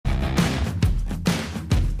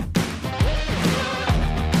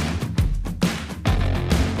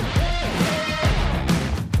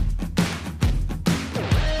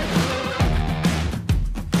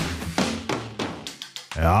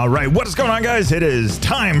All right, what is going on, guys? It is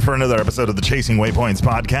time for another episode of the Chasing Waypoints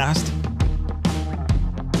podcast.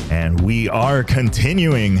 And we are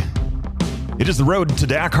continuing. It is the Road to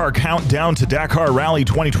Dakar Countdown to Dakar Rally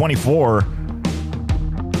 2024.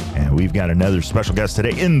 And we've got another special guest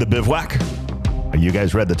today in the bivouac. You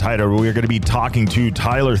guys read the title. We're going to be talking to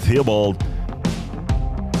Tyler Theobald.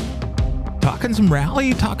 Talking some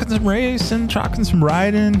rally, talking some racing, talking some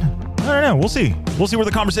riding. I don't know. We'll see. We'll see where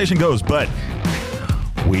the conversation goes. But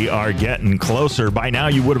we are getting closer. By now,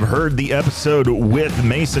 you would have heard the episode with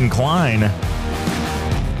Mason Klein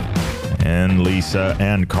and Lisa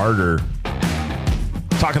and Carter.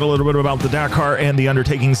 Talking a little bit about the Dakar and the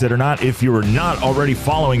undertakings that are not. If you are not already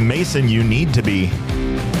following Mason, you need to be.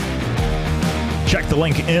 Check the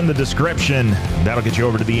link in the description. That'll get you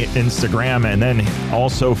over to the Instagram and then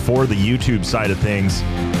also for the YouTube side of things.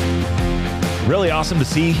 Really awesome to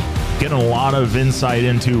see. Getting a lot of insight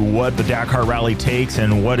into what the Dakar Rally takes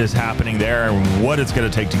and what is happening there and what it's going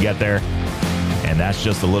to take to get there. And that's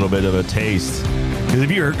just a little bit of a taste. Because if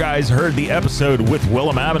you guys heard the episode with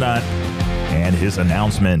Willem Avenant and his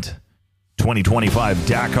announcement, 2025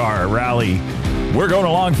 Dakar Rally, we're going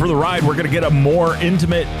along for the ride. We're going to get a more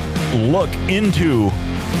intimate look into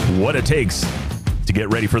what it takes to get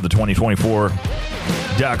ready for the 2024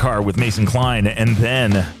 Dakar with Mason Klein and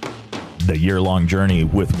then the year-long journey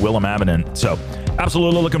with Willem Avenant. So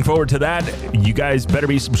absolutely looking forward to that. You guys better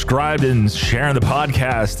be subscribed and sharing the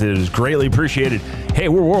podcast. It is greatly appreciated. Hey,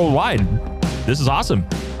 we're worldwide. This is awesome.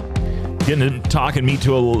 Getting to talk and meet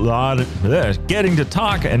a lot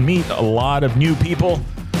of new people.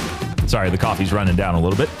 Sorry, the coffee's running down a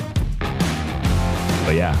little bit.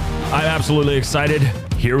 But yeah, I'm absolutely excited.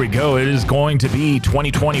 Here we go. It is going to be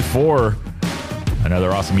 2024.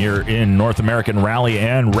 Another awesome year in North American Rally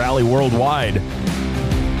and Rally Worldwide.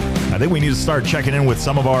 I think we need to start checking in with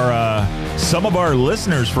some of our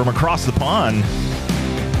listeners from across the pond.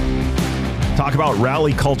 Talk about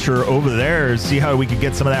rally culture over there. See how we could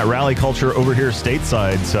get some of that rally culture over here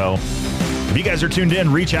stateside. So if you guys are tuned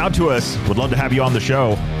in, reach out to us. Would love to have you on the show.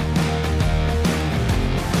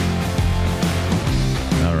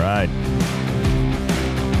 All right.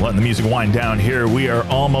 Letting the music wind down here. We are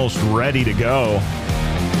almost ready to go.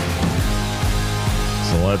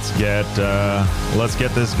 So let's get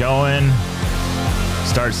this going.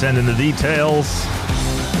 Start sending the details.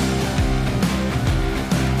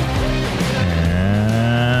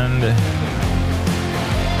 And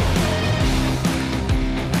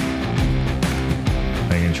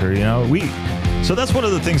making sure, so that's one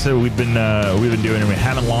of the things that we've been doing, and we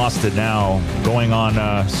haven't lost it now. Going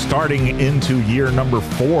on, starting into year number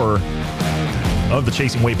 4 of the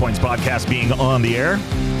Chasing Waypoints podcast being on the air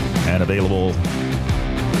and available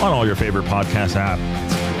on all your favorite podcast apps.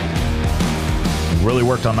 Really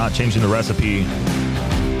worked on not changing the recipe,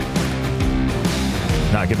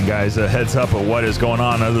 not giving guys a heads up of what is going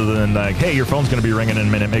on, other than like, hey, your phone's going to be ringing in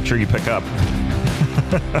a minute. Make sure you pick up.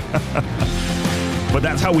 But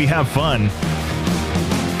that's how we have fun.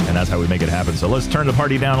 And that's how we make it happen. So let's turn the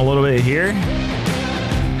party down a little bit here.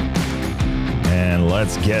 And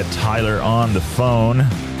let's get Tyler on the phone.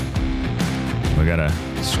 We got to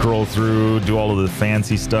scroll through, do all of the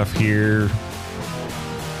fancy stuff here.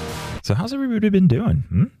 So how's everybody been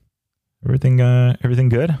doing? Everything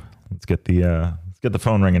good? Let's get the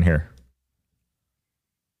phone ringing here.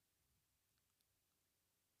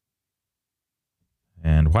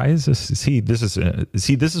 And why is this? This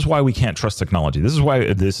is why we can't trust technology. This is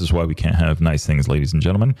why we can't have nice things, ladies and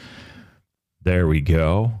gentlemen. There we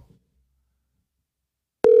go.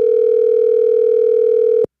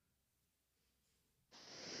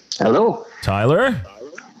 Hello, Tyler.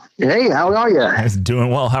 Hey, how are you? Doing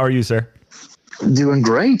well. How are you, sir? Doing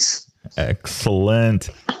great. Excellent.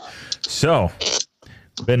 So,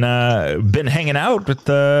 been hanging out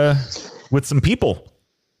with some people.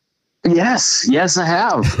 Yes, I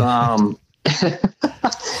have.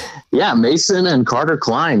 Yeah, Mason and Carter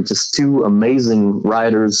Klein, just two amazing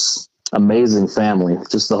riders, amazing family.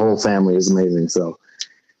 Just the whole family is amazing. So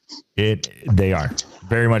they are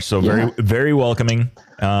very much so, very welcoming.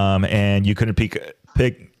 And you couldn't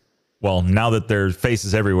pick. Well, now that there's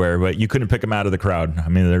faces everywhere, but you couldn't pick them out of the crowd. I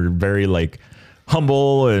mean, they're very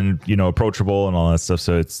humble and approachable and all that stuff.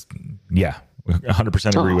 So it's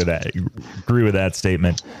 100% agree with that. Agree with that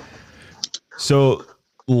statement. So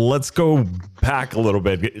let's go back a little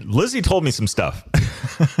bit. Lizzie told me some stuff.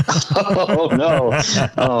 Oh no!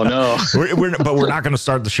 But we're not going to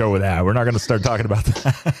start the show with that. We're not going to start talking about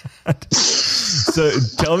that. So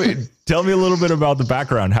tell me a little bit about the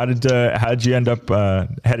background. How did you end up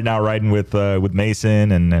heading out riding with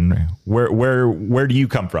Mason, and where do you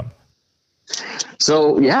come from?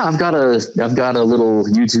 So yeah, I've got a little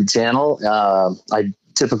YouTube channel. I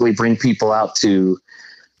typically bring people out to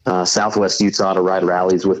Southwest Utah to ride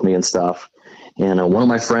rallies with me and stuff. And one of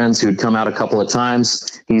my friends who'd come out a couple of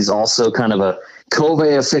times, he's also kind of a Cove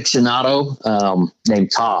aficionado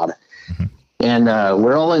named Todd. Mm-hmm. And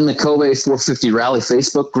we're all in the Cove 450 Rally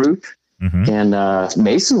Facebook group. Mm-hmm. And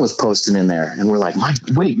Mason was posting in there. And we're like,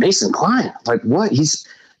 wait, Mason Klein? Like, what? He's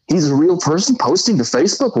a real person posting to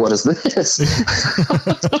Facebook? What is this?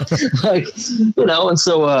 Like, and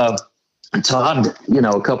so Todd,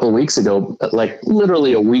 a couple of weeks ago, like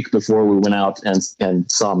literally a week before we went out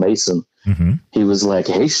and saw Mason, mm-hmm. he was like,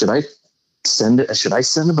 hey, should I send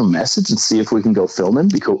him a message and see if we can go film him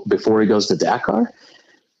before he goes to Dakar?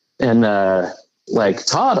 And like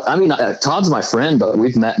Todd, Todd's my friend, but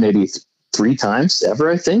we've met maybe 3 times ever,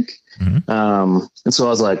 I think. Mm-hmm. And so I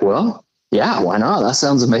was like, well, yeah, why not? That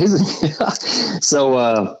sounds amazing.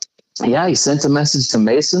 So he sent a message to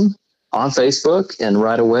Mason on Facebook, and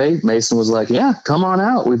right away Mason was like, yeah, come on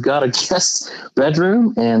out. We've got a guest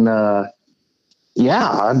bedroom, and I'd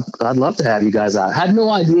love to have you guys out. I had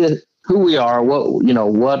no idea who we are,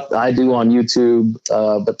 what I do on YouTube,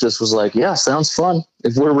 but just was like, yeah, sounds fun.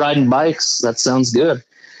 If we're riding bikes, that sounds good.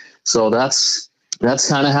 So that's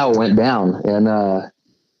kind of how it went down. And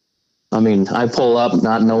I pull up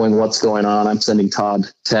not knowing what's going on. I'm sending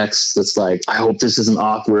Todd texts that's like, I hope this isn't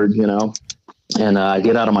awkward, and I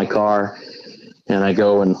get out of my car and I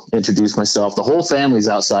go and introduce myself. The whole family's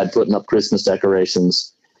outside putting up Christmas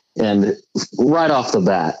decorations, and right off the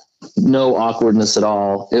bat, no awkwardness at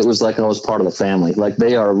all. It was like I was part of the family. Like,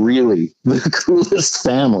 they are really the coolest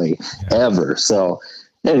family ever. So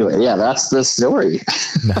anyway, yeah, that's the story.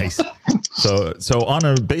 Nice. So on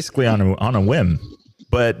a whim,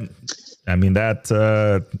 but I mean, that's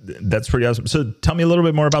pretty awesome. So tell me a little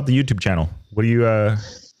bit more about the YouTube channel. What do you,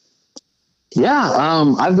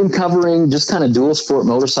 I've been covering just kind of dual sport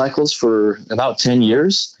motorcycles for about 10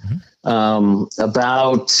 years. Mm-hmm.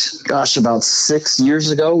 About 6 years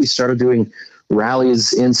ago, we started doing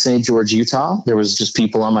rallies in St. George, Utah. There was just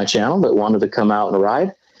people on my channel that wanted to come out and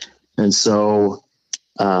ride. And so,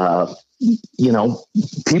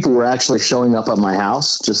 people were actually showing up at my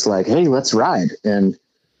house, just like, hey, let's ride. And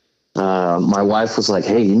my wife was like,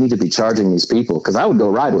 hey, you need to be charging these people, because I would go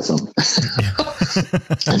ride with them.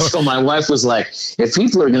 And so my wife was like, if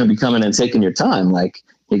people are going to be coming and taking your time, like,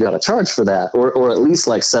 you got to charge for that, or at least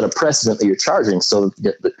like set a precedent that you're charging, so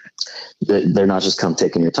that they're not just come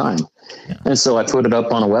taking your time. Yeah. And so I put it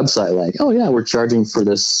up on a website like, oh yeah, we're charging for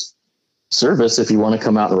this service if you want to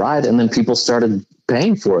come out and ride. And then people started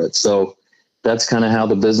paying for it. So that's kind of how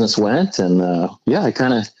the business went. And I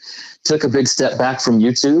kind of took a big step back from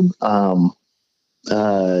YouTube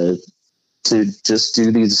to just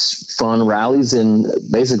do these fun rallies in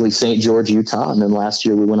basically St. George, Utah. And then last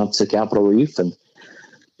year we went up to Capitol Reef, and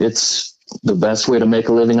it's the best way to make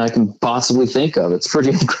a living I can possibly think of. It's pretty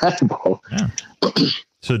incredible. Yeah.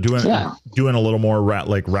 So doing a little more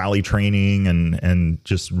like rally training and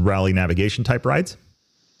just rally navigation type rides.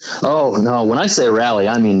 Oh no. When I say rally,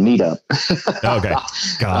 I mean meetup. Okay.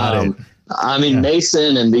 Got it.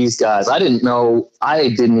 Mason and these guys, I didn't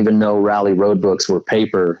even know rally road books were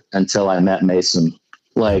paper until I met Mason.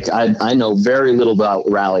 Like I know very little about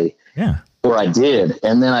rally. Yeah. Or I did.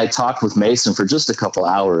 And then I talked with Mason for just a couple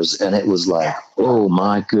hours, and it was like, oh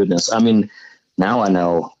my goodness. I mean, now I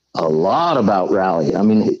know a lot about rally. I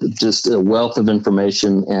mean, just a wealth of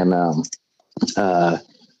information, and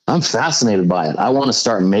I'm fascinated by it. I want to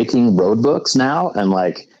start making road books now and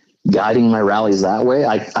like guiding my rallies that way.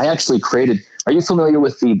 I actually created, are you familiar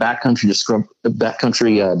with the backcountry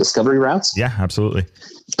discovery routes? Yeah, absolutely.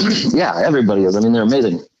 Yeah, everybody is. I mean, they're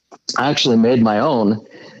amazing. I actually made my own.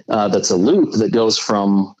 That's a loop that goes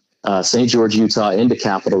from St. George, Utah into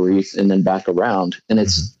Capitol Reef and then back around. And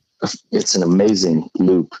it's an amazing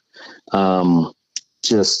loop.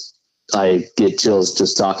 I get chills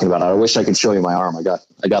just talking about it. I wish I could show you my arm. I got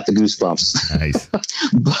the goosebumps. Nice.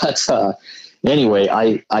 But anyway,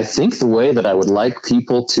 I think the way that I would like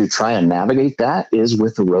people to try and navigate that is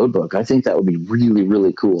with the road book. I think that would be really,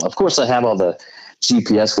 really cool. Of course, I have all the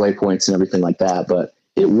GPS waypoints and everything like that, but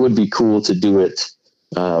it would be cool to do it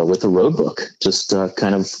with a road book, just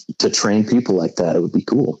kind of to train people like that. It would be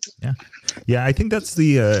cool. Yeah. Yeah. I think that's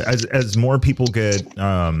the, as more people get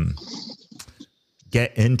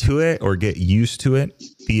into it or get used to it,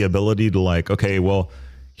 the ability to like, okay, well,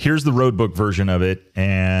 here's the road book version of it.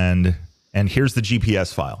 And here's the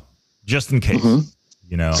GPS file just in case,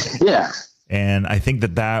 Yeah. And I think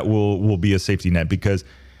that will be a safety net, because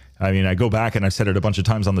I mean, I go back and I've said it a bunch of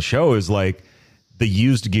times on the show, is like the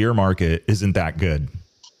used gear market isn't that good.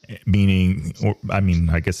 meaning, or, I mean,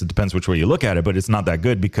 I guess it depends which way you look at it, but it's not that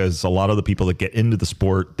good because a lot of the people that get into the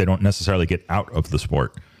sport, they don't necessarily get out of the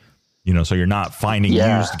sport, you know, so you're not finding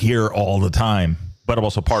used gear all the time. But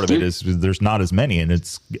also part of it is there's not as many,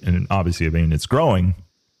 and obviously, I mean, it's growing.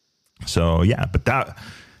 So yeah, but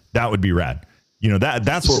that would be rad. You know,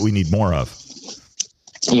 that's what we need more of.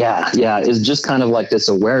 Yeah. It's just kind of like this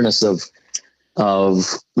awareness of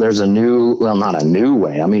there's a new, well, not a new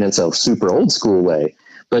way. I mean, it's a super old school way,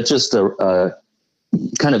 but just a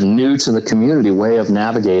kind of new to the community way of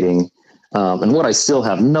navigating. And what I still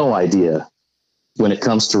have no idea when it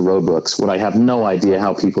comes to road books, what I have no idea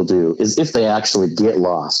how people do is if they actually get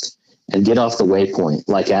lost and get off the waypoint,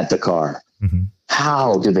 like at Dakar,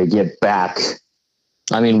 how do they get back?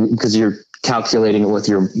 I mean, because you're calculating it with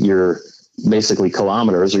your basically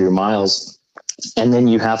kilometers or your miles. And then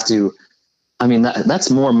you have to, I mean, that's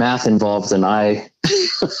more math involved than I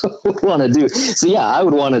would want to do. So yeah, I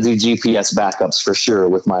would want to do GPS backups for sure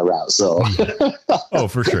with my route. So, oh,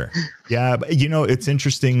 for sure. Yeah. But, you know, it's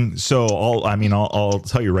interesting. So I'll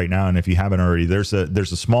tell you right now. And if you haven't already, there's a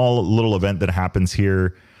small little event that happens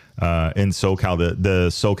here in SoCal, the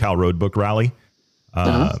SoCal Roadbook Rally.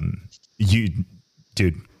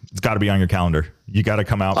 Dude, it's got to be on your calendar. You got to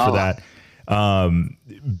come out for that.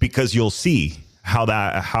 Because you'll see how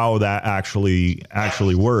that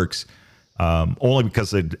actually works. Only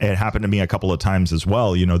because it happened to me a couple of times as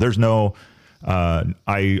well. You know, there's no,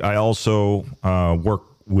 I also work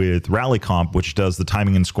with Rally Comp, which does the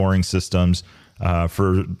timing and scoring systems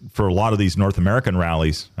for a lot of these North American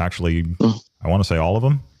rallies. Actually, I want to say all of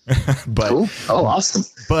them. But cool. Oh, awesome.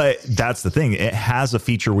 But that's the thing. It has a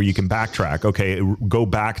feature where you can backtrack. Okay, go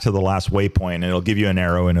back to the last waypoint and it'll give you an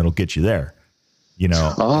arrow and it'll get you there. You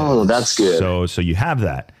know. Oh, that's good. So you have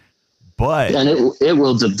that. But and it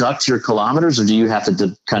will deduct your kilometers, or do you have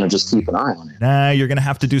to kind of just keep an eye on it? Nah, you're going to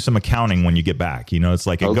have to do some accounting when you get back. You know, it's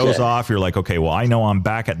like it goes off. You're like, okay, well, I know I'm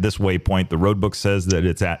back at this waypoint. The road book says that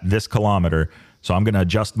it's at this kilometer. So I'm going to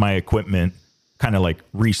adjust my equipment, kind of like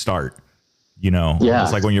restart. You know,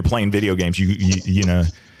 it's like when you're playing video games, you know,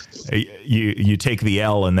 you take the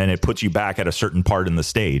L and then it puts you back at a certain part in the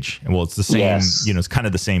stage. And well, it's the same, you know, it's kind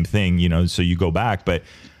of the same thing, you know, so you go back. But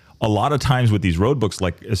a lot of times with these road books,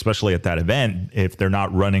 like especially at that event, if they're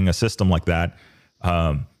not running a system like that,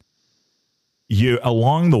 you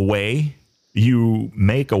along the way, you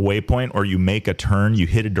make a waypoint or you make a turn, you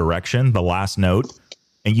hit a direction, the last note,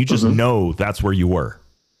 and you just know that's where you were.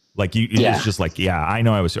 Like it's just like, I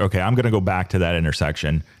know I was, okay, I'm going to go back to that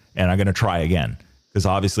intersection and I'm going to try again. Because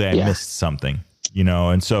obviously I missed something, you know?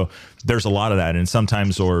 And so there's a lot of that. And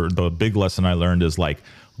sometimes, or the big lesson I learned is like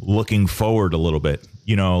looking forward a little bit,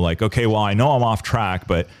 you know, like, okay, well, I know I'm off track,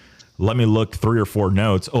 but let me look 3 or 4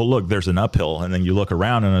 notes. Oh, look, there's an uphill. And then you look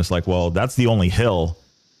around and it's like, well, that's the only hill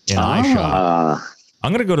in eyeshot.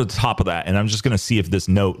 I'm going to go to the top of that and I'm just going to see if this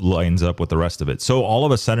note lines up with the rest of it. So all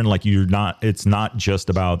of a sudden, like it's not just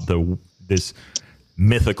about this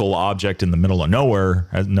mythical object in the middle of nowhere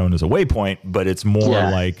as known as a waypoint, but it's more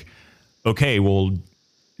like, okay, well,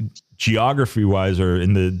 geography wise, or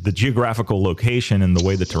in the geographical location and the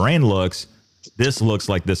way the terrain looks, this looks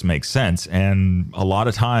like this makes sense. And a lot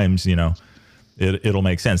of times, you know, it'll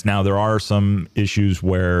make sense. Now there are some issues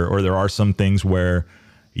there are some things where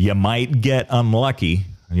you might get unlucky.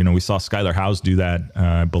 You know, we saw Skylar House do that.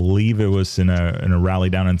 I believe it was in a rally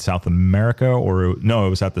down in South America, it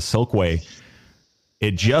was at the Silkway.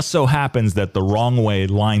 It just so happens that the wrong way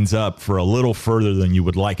lines up for a little further than you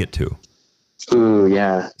would like it to. Ooh,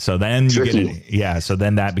 yeah. So then you get it. So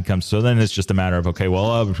then it's just a matter of, okay,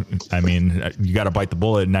 well, I mean, you got to bite the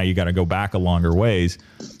bullet. Now you got to go back a longer ways,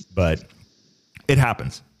 but it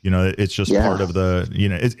happens. You know, it's just part of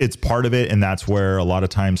it's part of it. And that's where a lot of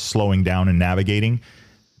times slowing down and navigating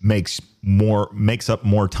makes up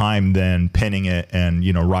more time than pinning it and,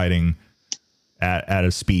 you know, riding at a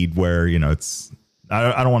speed where, you know, it's,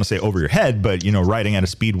 I don't want to say over your head, but, you know, riding at a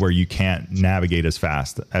speed where you can't navigate as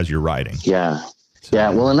fast as you're riding. Yeah.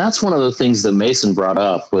 Yeah. Well, and that's one of the things that Mason brought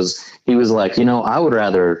up was he was like, you know, I would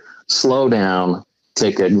rather slow down,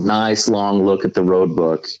 take a nice long look at the road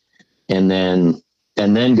book and then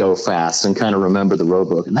go fast and kind of remember the road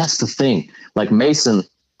book. And that's the thing. Like Mason,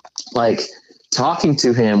 like talking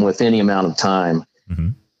to him with any amount of time,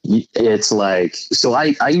 it's like, so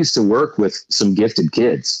I used to work with some gifted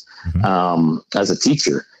kids as a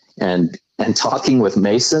teacher, and talking with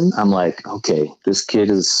Mason, I'm like, okay, this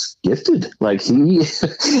kid is gifted. Like he,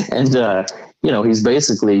 and, you know, he's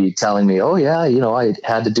basically telling me, oh yeah, you know, I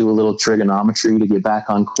had to do a little trigonometry to get back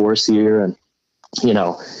on course here. And, you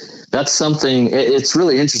know, that's something, it's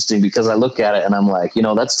really interesting because I look at it and I'm like,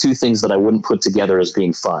 that's two things that I wouldn't put together as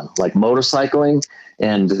being fun, like motorcycling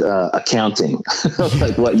and accounting,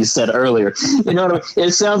 like what you said earlier. You know what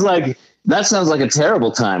I mean? That sounds like a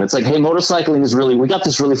terrible time. It's like, hey, motorcycling is we got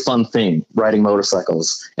this really fun thing, riding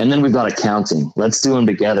motorcycles. And then we've got accounting. Let's do them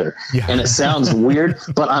together. Yeah. And it sounds weird,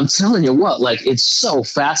 but I'm telling you what, like, it's so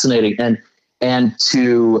fascinating. And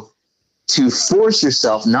to force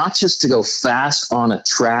yourself not just to go fast on a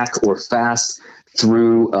track or fast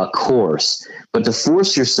through a course, but to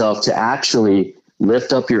force yourself to actually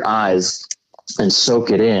lift up your eyes and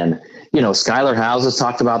soak it in. Skylar Howes has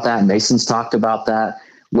talked about that. Mason's talked about that,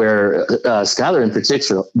 where Skylar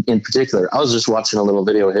in particular, I was just watching a little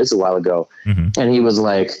video of his a while ago, and he was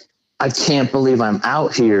like, I can't believe I'm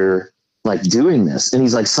out here like doing this. And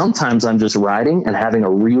he's like, sometimes I'm just riding and having a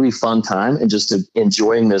really fun time and just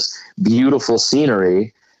enjoying this beautiful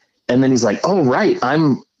scenery. And then he's like, oh, right,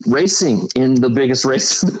 I'm racing in the biggest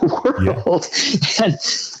race in the world. Yeah.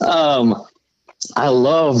 And I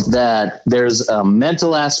love that there's a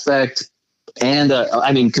mental aspect. And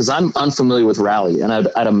because I'm unfamiliar with rally, and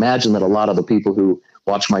I'd imagine that a lot of the people who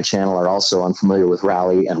watch my channel are also unfamiliar with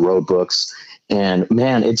rally and road books. And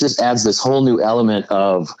man, it just adds this whole new element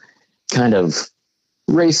of kind of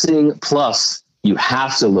racing. Plus, you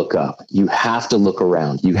have to look up, you have to look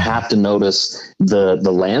around, you have to notice the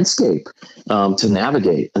landscape to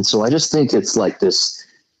navigate. And so I just think it's like this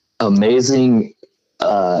amazing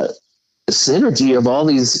synergy of all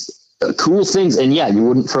these cool things. And yeah, you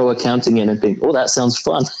wouldn't throw accounting in and think, oh, that sounds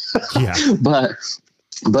fun. Yeah.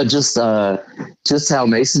 but just how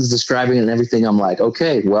Mason's describing it and everything, I'm like,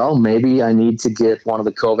 okay, well, maybe I need to get one of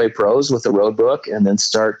the Cove Pros with a road book and then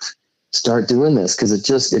start doing this. Cause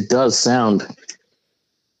it does sound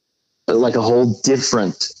like a whole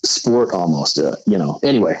different sport almost,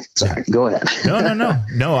 anyway, sorry, go ahead.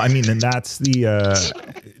 No. I mean, and that's the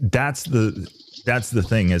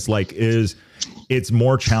thing is it's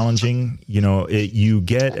more challenging, you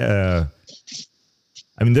get,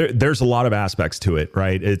 there's a lot of aspects to it,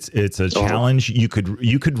 right? It's a challenge. You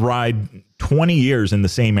could ride 20 years in the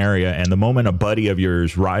same area. And the moment a buddy of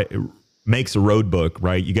yours makes a road book,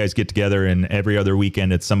 right? You guys get together and every other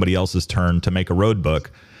weekend, it's somebody else's turn to make a road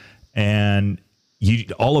book. And you,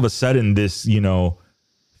 all of a sudden this,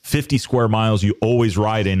 50 square miles you always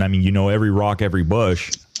ride in. Every rock, every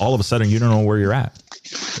bush, all of a sudden you don't know where you're at.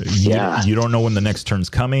 You don't know when the next turn's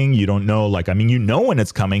coming. You don't know, when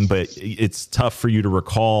it's coming, but it's tough for you to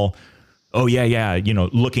recall, oh yeah.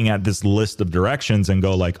 Looking at this list of directions and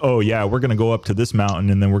go like, oh yeah, we're going to go up to this mountain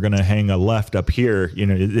and then we're going to hang a left up here.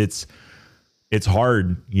 It's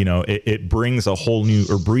hard, it brings a whole new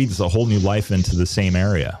or breathes a whole new life into the same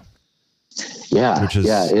area. Yeah.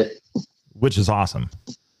 Which is awesome.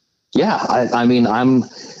 Yeah.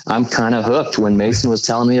 I'm kind of hooked when Mason was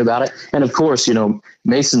telling me about it. And of course,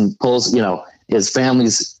 Mason pulls, his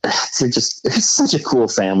family's, it's such a cool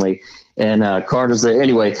family. And Carter's there.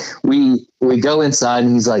 Anyway, we go inside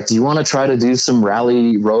and he's like, do you want to try to do some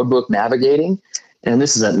rally road book navigating? And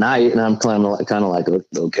this is at night. And I'm kind of like,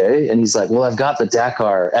 okay. And he's like, well, I've got the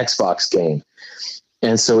Dakar Xbox game.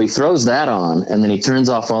 And so he throws that on and then he turns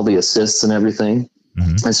off all the assists and everything.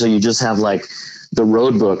 Mm-hmm. And so you just have like the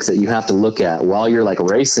road book that you have to look at while you're like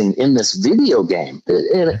racing in this video game.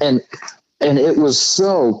 And it was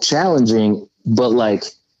so challenging, but like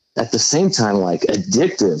at the same time, like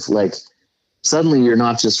addictive, like suddenly you're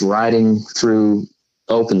not just riding through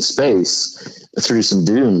open space through some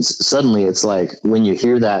dunes. Suddenly it's like when you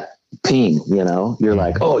hear that ping, you're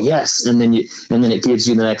like, oh yes. And then it gives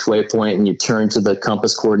you the next waypoint and you turn to the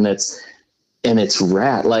compass coordinates and it's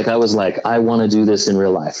rad. Like I was like, I want to do this in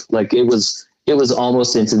real life. Like it was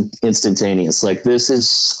almost instantaneous. Like this is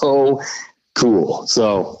so cool.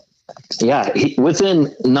 So yeah,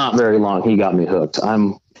 within not very long, he got me hooked.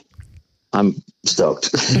 I'm stoked.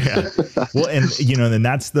 Yeah. Well, and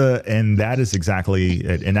that is exactly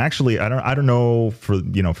it. And actually, I don't know for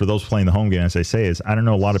those playing the home game, as I say, I don't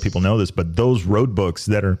know, a lot of people know this, but those road books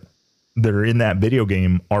that are in that video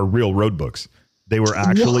game are real road books. They were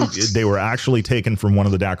actually taken from one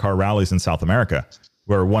of the Dakar rallies in South America,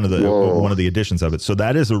 where one of the editions of it. So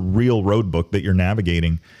that is a real road book that you're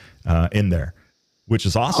navigating in there, which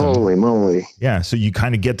is awesome. Holy moly. Yeah. So you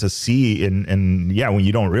kind of get to see and yeah, when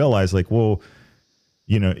you don't realize like, well,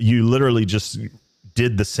 you literally just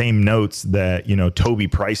did the same notes that, Toby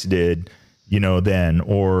Price did, then,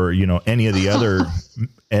 or, any of the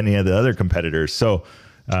other competitors. So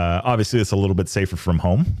obviously it's a little bit safer from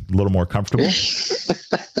home, a little more comfortable,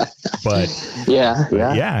 but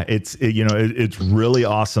yeah, it's really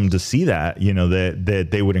awesome to see that, that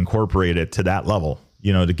they would incorporate it to that level.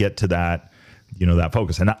 to get to that, that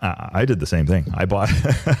focus. And I did the same thing. I bought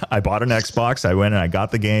I bought an Xbox. I went and I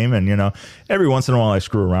got the game, and every once in a while I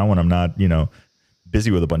screw around when I'm not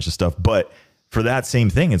busy with a bunch of stuff. But for that same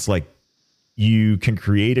thing, it's like you can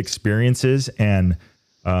create experiences, and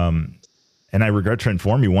I regret to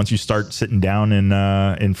inform you, once you start sitting down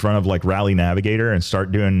in front of like Rally Navigator and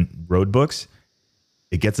start doing road books,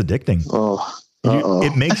 it gets addicting.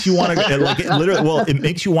 It makes you want to it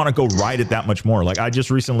makes you want to go ride it that much more. Like I just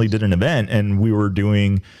recently did an event, and we were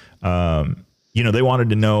doing, they wanted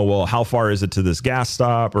to know, well, how far is it to this gas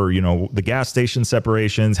stop, or, the gas station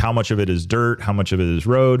separations, how much of it is dirt, how much of it is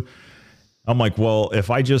road. I'm like, well, if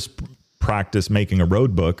I just practice making a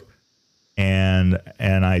road book and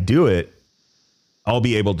I do it, I'll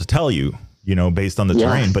be able to tell you, based on the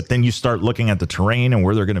terrain. But then you start looking at the terrain and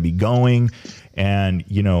where they're going to be going. And,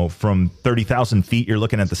 from 30,000 feet, you're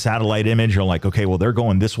looking at the satellite image. You're like, okay, well, they're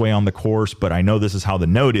going this way on the course, but I know this is how the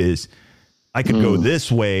note is. I could go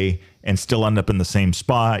this way and still end up in the same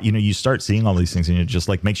spot. You start seeing all these things, and it just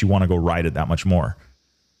like makes you want to go ride it that much more.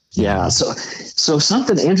 Yeah. So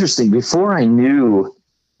something interesting, before I knew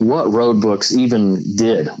what road books even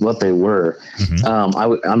did, what they were,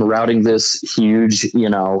 I'm routing this huge,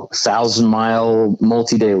 1,000-mile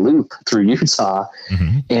multi-day loop through Utah.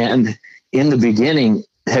 And in the beginning,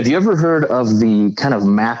 have you ever heard of the kind of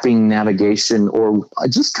mapping navigation, or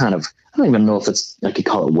just kind of, I don't even know if I could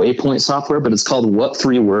call it waypoint software, but it's called What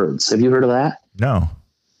Three Words. Have you heard of that? No.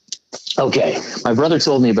 Okay. My brother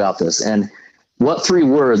told me about this, and What Three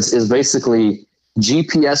Words is basically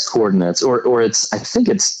GPS coordinates, or I think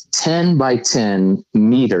it's 10 by 10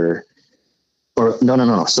 meter, or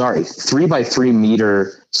no, sorry, 3 by 3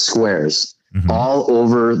 meter squares all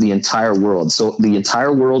over the entire world. So the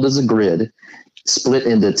entire world is a grid split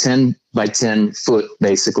into 10 by 10 foot,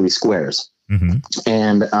 basically, squares.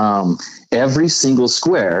 And every single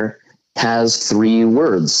square has 3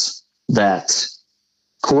 words that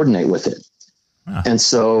coordinate with it. And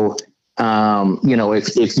so,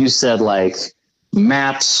 if you said like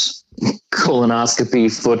maps,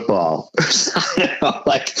 colonoscopy, football,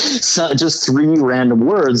 just 3 random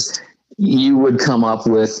words, you would come up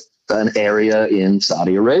with an area in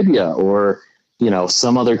Saudi Arabia, or,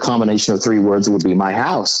 some other combination of 3 words would be my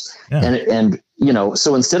house. And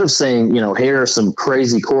so instead of saying, here are some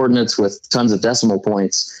crazy coordinates with tons of decimal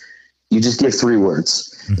points, you just give 3 words.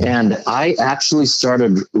 And I actually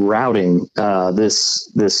started routing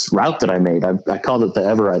this route that I made. I called it the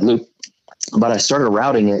eveRide loop, but I started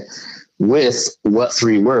routing it with What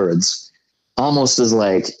Three Words, almost as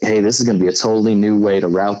like, hey, this is going to be a totally new way to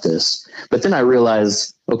route this. But then I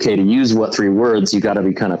realized, okay, to use What Three Words, you got to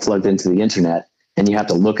be kind of plugged into the internet, and you have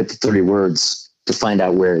to look at the 3 words to find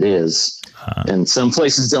out where it is. And some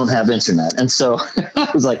places don't have internet. And so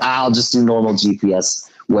I was like, I'll just do normal GPS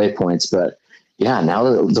waypoints. But yeah, now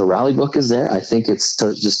that the rally book is there, I think it's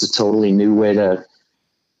just a totally new way to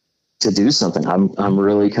do something. I'm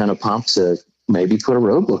really kind of pumped to maybe put a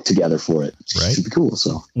road book together for it. Right. Should be cool.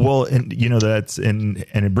 So, well, and that's, and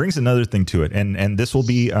it brings another thing to it. And this will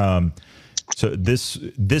be, so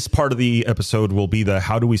this part of the episode will be the,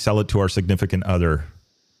 how do we sell it to our significant other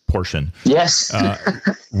portion. Yes.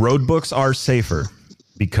 Road books are safer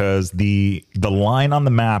because the line on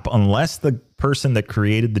the map, unless the person that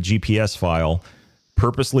created the GPS file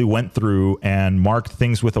purposely went through and marked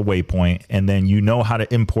things with a waypoint, and then how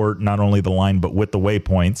to import not only the line but with the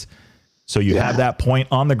waypoints. So you have that point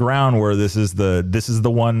on the ground where this is the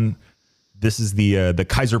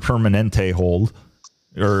Kaiser Permanente hold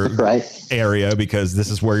or area, because this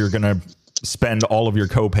is where you're going to spend all of your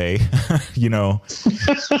copay.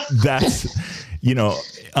 That's,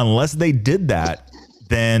 unless they did that,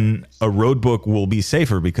 then a road book will be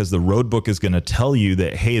safer, because the road book is going to tell you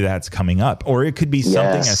that, hey, that's coming up. Or it could be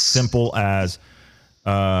something as simple as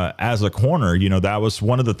a corner. That was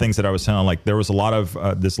one of the things that I was saying. Like, there was a lot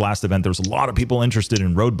of this last event, there was a lot of people interested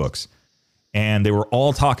in road books, and they were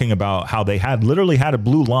all talking about how they literally had a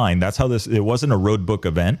blue line. That's how it wasn't a road book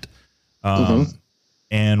event.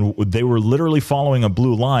 And they were literally following a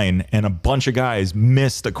blue line, and a bunch of guys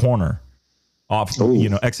missed a corner off,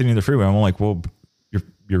 exiting the freeway. I'm like, well,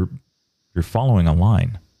 you're following a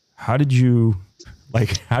line. How do you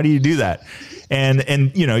do that?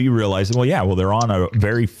 And you realize, they're on a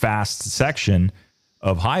very fast section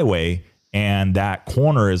of highway, and that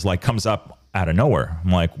corner is like, comes up out of nowhere.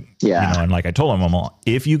 I'm like, and like I told him,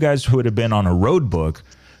 if you guys would have been on a road book,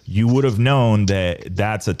 you would have known that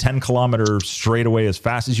that's a 10-kilometer straightaway as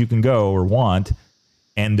fast as you can go or want.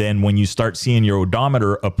 And then when you start seeing your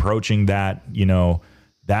odometer approaching that,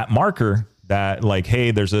 that marker, that like,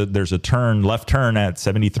 hey, there's a left turn at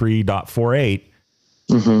 73.48,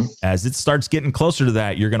 As it starts getting closer to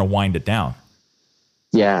that, you're going to wind it down.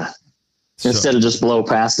 Yeah. Instead of just blow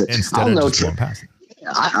past it. Instead of just blowing past it.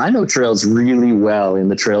 I know trails really well in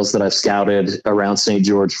the trails that I've scouted around St.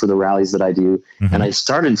 George for the rallies that I do. And I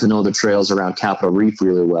started to know the trails around Capitol Reef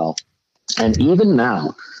really well. And even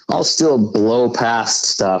now, I'll still blow past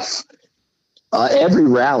stuff every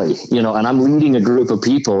rally, and I'm leading a group of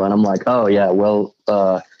people and I'm like, oh yeah, well,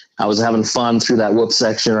 I was having fun through that whoop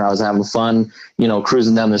section, or I was having fun,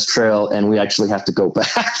 cruising down this trail, and we actually have to go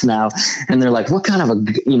back now. And they're like, what kind of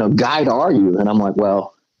a, guide are you? And I'm like,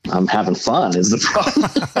 well, I'm having fun is the problem.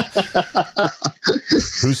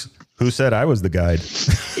 Who said I was the guide?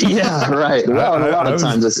 Yeah, right. Well, a lot of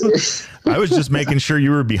times I was just making sure you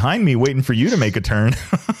were behind me, waiting for you to make a turn.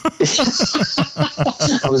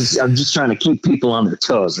 I'm just trying to keep people on their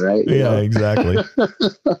toes, right? Yeah, exactly.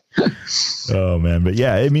 Oh man, but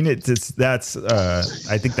yeah, I mean, I think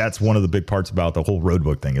that's one of the big parts about the whole road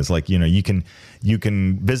book thing is like, you can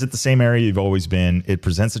visit the same area you've always been. It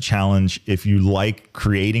presents a challenge. If you like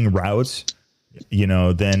creating routes,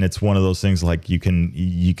 then it's one of those things like you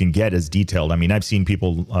can get as detailed. I mean, I've seen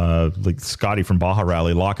people like Scotty from Baja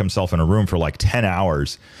Rally lock himself in a room for like 10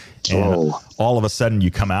 hours. And all of a sudden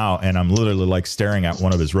you come out and I'm literally like staring at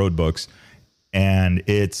one of his road books, and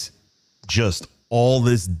it's just all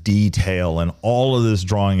this detail and all of this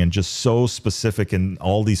drawing and just so specific in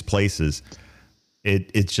all these places.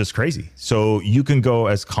 It's just crazy. So you can go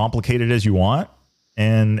as complicated as you want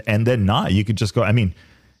and then not. You could just go, I mean,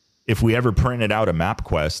 if we ever printed out a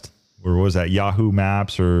MapQuest, or was that Yahoo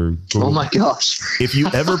Maps or Google, oh my gosh, if you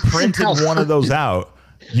ever printed one of those out,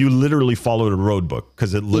 you literally followed a road book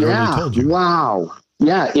because it literally told you. Wow.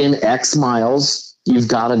 Yeah. In X miles, you've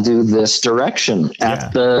got to do this direction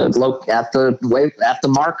at the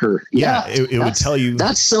marker. Yeah. It would tell you.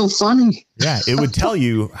 That's so funny. Yeah. It would tell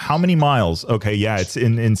you how many miles. Okay. Yeah. It's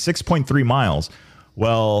in 6.3 miles.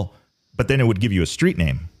 Well, but then it would give you a street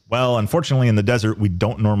name. Well, unfortunately, in the desert, we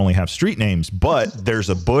don't normally have street names, but there's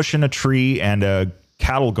a bush and a tree and a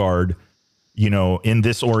cattle guard, in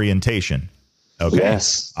this orientation. Okay.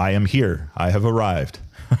 Yes. I am here. I have arrived.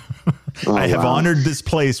 I have honored this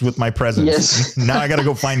place with my presence. Yes. Now I got to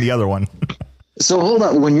go find the other one. So hold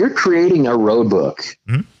on. When you're creating a road book,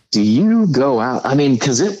 do you go out? I mean,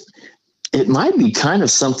 because it might be kind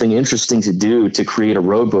of something interesting to do to create a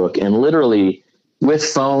road book and literally with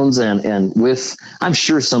phones and with, I'm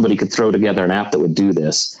sure somebody could throw together an app that would do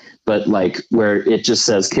this, but like where it just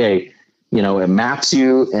says, okay, it maps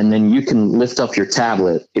you, and then you can lift up your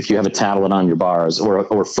tablet if you have a tablet on your bars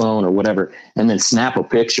or phone or whatever, and then snap a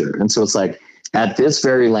picture. And so it's like at this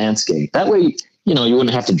very landscape, that way, you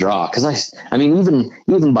wouldn't have to draw. Cause I mean,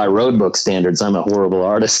 even by road book standards, I'm a horrible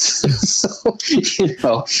artist. So,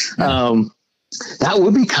 that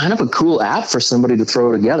would be kind of a cool app for somebody to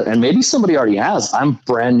throw together. And maybe somebody already has. I'm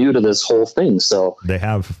brand new to this whole thing. So they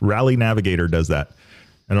have Rally Navigator does that.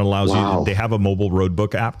 And it allows you, they have a mobile road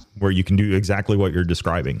book app where you can do exactly what you're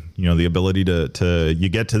describing. The ability to you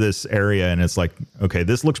get to this area and it's like, okay,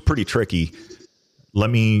 this looks pretty tricky. Let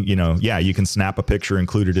me, you can snap a picture,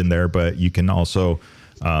 include it in there, but you can also,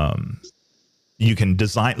 you can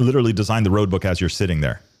literally design the road book as you're sitting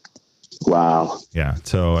there. Wow. Yeah.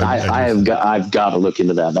 So I've got to look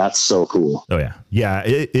into that. That's so cool. Oh yeah. Yeah.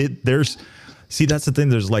 That's the thing.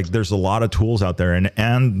 There's a lot of tools out there, and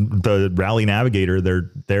the Rally Navigator,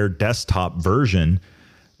 their desktop version.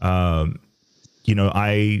 I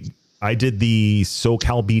did the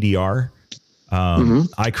SoCal BDR.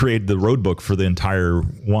 I created the road book for the entire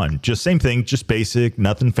one. Just same thing, just basic,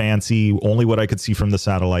 nothing fancy, only what I could see from the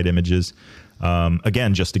satellite images.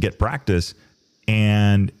 Again, just to get practice.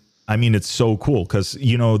 And I mean, it's so cool because,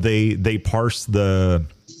 they parse the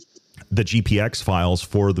GPX files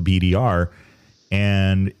for the BDR.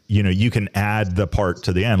 And, you can add the part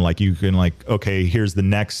to the end. Like you can okay, here's the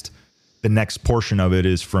next portion of it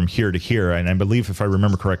is from here to here. And I believe if I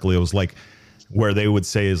remember correctly, it was like where they would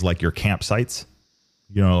say is like your campsites,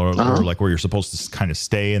 or like where you're supposed to kind of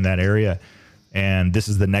stay in that area. And this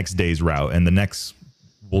is the next day's route and the next,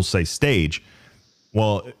 we'll say, stage.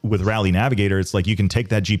 Well, with Rally Navigator, it's like you can take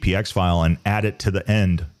that GPX file and add it to the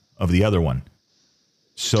end of the other one.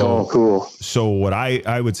 So cool. So what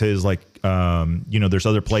I would say is like, there's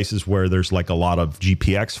other places where there's like a lot of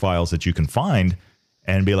GPX files that you can find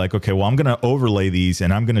and be like, okay, well, I'm going to overlay these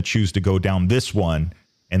and I'm going to choose to go down this one.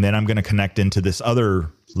 And then I'm going to connect into this other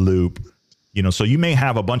loop, so you may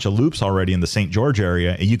have a bunch of loops already in the St. George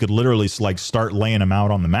area, and you could literally like start laying them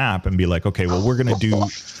out on the map and be like, okay, well, we're going to do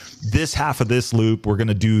this half of this loop. We're going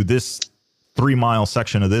to do this 3-mile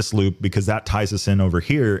section of this loop because that ties us in over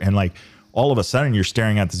here. And like, all of a sudden you're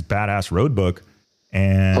staring at this badass road book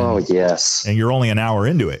And oh yes, and you're only an hour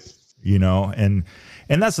into it, and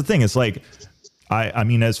that's the thing. It's like, I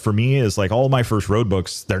mean, as for me, is like all my first road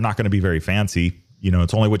books, they're not going to be very fancy.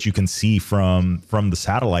 It's only what you can see from the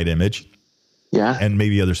satellite image. Yeah. And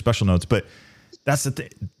maybe other special notes, but that's the thing.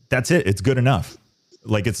 That's it. It's good enough.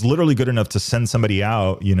 Like, it's literally good enough to send somebody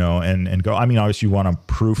out, and go. I mean, obviously you want to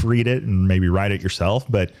proofread it and maybe write it yourself,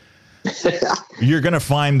 but you're going to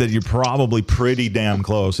find that you're probably pretty damn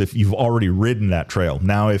close if you've already ridden that trail.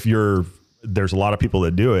 Now, there's a lot of people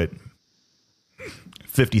that do it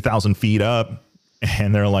 50,000 feet up,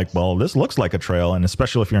 and they're like, well, this looks like a trail. And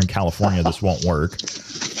especially if you're in California, this won't work.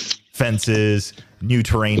 Fences, new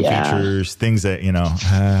terrain features, things that,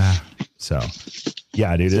 so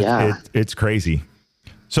yeah, dude, it's crazy.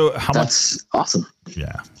 So that's awesome.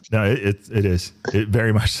 Yeah, no, it is. It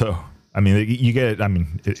very much so. I mean,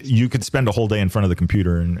 you could spend a whole day in front of the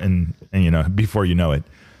computer and before you know it.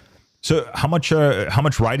 So how much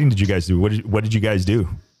riding did you guys do? What did you guys do?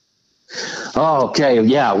 Oh, okay.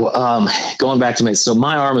 Yeah. Going back to me. So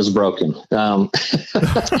my arm is broken.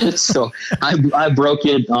 So I broke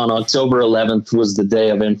it on October 11th was the day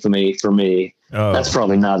of infamy for me. Oh. That's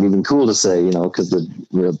probably not even cool to say, cause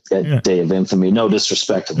the day of infamy, no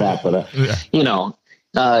disrespect to that, but,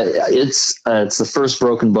 it's the first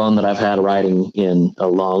broken bone that I've had riding in a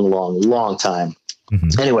long, long, long time.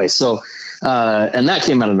 Mm-hmm. Anyway. So, and that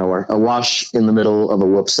came out of nowhere, a wash in the middle of a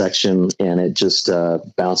whoop section, and it just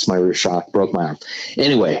bounced my rear shock, broke my arm.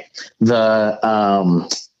 Anyway,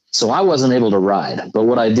 so I wasn't able to ride, but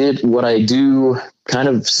what I do kind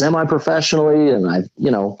of semi-professionally, and I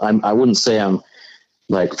wouldn't say I'm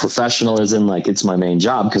like professional as in like it's my main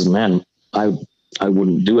job, because man, I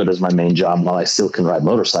wouldn't do it as my main job while I still can ride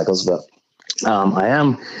motorcycles, but I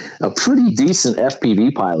am a pretty decent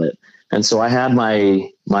FPV pilot. And so I had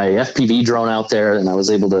my FPV drone out there, and I was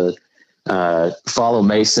able to follow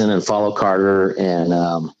Mason and follow Carter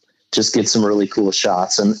and just get some really cool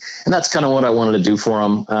shots. And that's kind of what I wanted to do for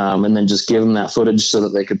them. And then just give them that footage so that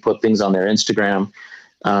they could put things on their Instagram,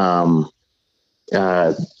 put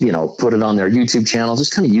it on their YouTube channel,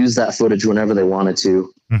 just kind of use that footage whenever they wanted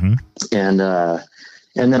to. Mm-hmm.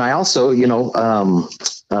 And then I also, I'm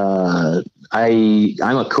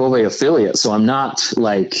a Kobe affiliate, so I'm not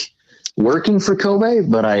like working for Kobe,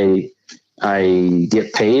 but I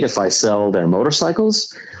get paid if I sell their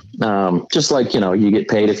motorcycles. Just like, you get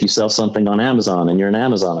paid if you sell something on Amazon and you're an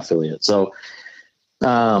Amazon affiliate. So,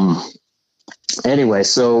 anyway,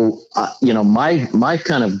 so, my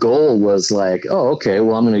kind of goal was like, oh, okay,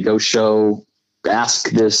 well, I'm going to go ask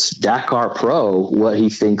this Dakar pro what he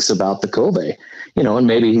thinks about the Kobe, and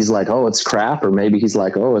maybe he's like, oh, it's crap. Or maybe he's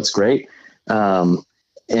like, oh, it's great. What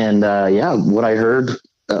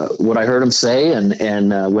I heard him say,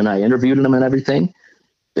 and when I interviewed him and everything,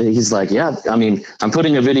 he's like, yeah, I mean, I'm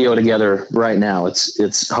putting a video together right now.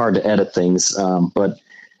 It's hard to edit things. But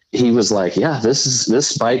he was like, yeah,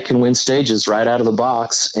 this bike can win stages right out of the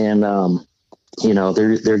box. And,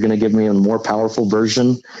 they're going to give me a more powerful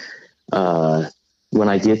version, when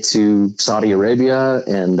I get to Saudi Arabia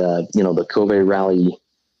and, the Kobe Rally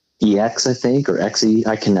EX, I think, or XE.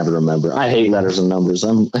 I can never remember. I hate letters and numbers.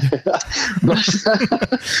 But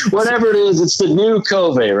whatever it is, it's the new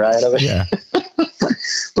Kobe, right? I mean, yeah.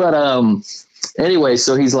 But anyway,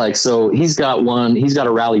 so he's like, he's got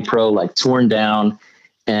a Rally Pro like torn down,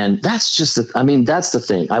 and that's just that's the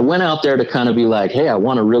thing. I went out there to kind of be like, hey, I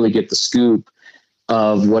want to really get the scoop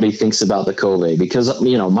of what he thinks about the Kobe, because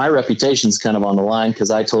my reputation's kind of on the line,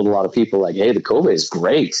 because I told a lot of people like, hey, the Kobe is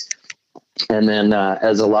great. And then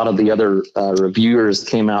as a lot of the other reviewers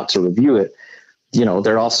came out to review it,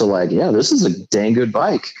 they're also like, yeah, this is a dang good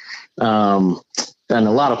bike. And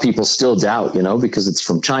a lot of people still doubt, because it's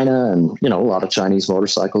from China, and, a lot of Chinese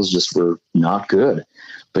motorcycles just were not good.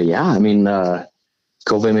 But yeah, I mean,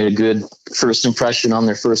 Kobe made a good first impression on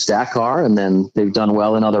their first Dakar, and then they've done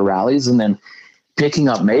well in other rallies. And then picking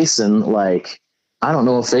up Mason, like, I don't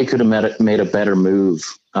know if they could have made a better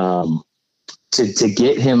move. To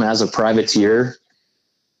get him as a privateer,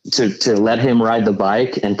 to let him ride the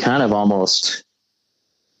bike, and kind of almost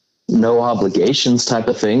no obligations type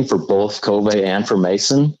of thing for both Kobe and for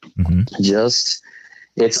Mason. Mm-hmm.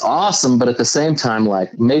 It's awesome. But at the same time,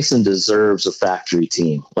 like, Mason deserves a factory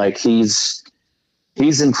team. Like, he's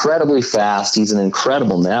incredibly fast. He's an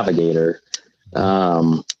incredible navigator.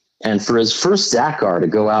 And for his first Dakar to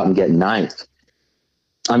go out and get ninth,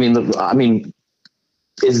 I mean,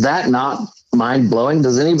 is that not mind blowing?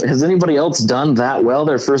 Has anybody else done that well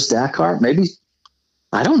their first Dakar? Maybe.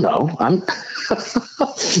 I don't know.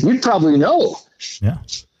 You'd probably know. Yeah.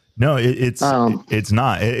 No, it's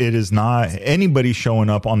not. It is not anybody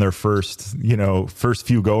showing up on their first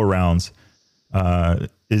few go arounds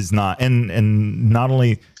is not. And not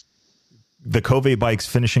only the Cove bikes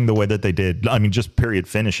finishing the way that they did. I mean, just period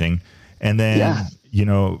finishing. And then,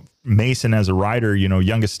 Mason as a rider,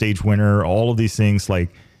 youngest stage winner, all of these things, like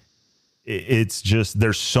it's just,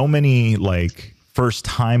 there's so many like first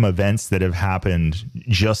time events that have happened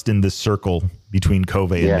just in this circle between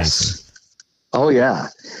Cove and Mason. Oh yeah.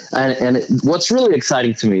 And what's really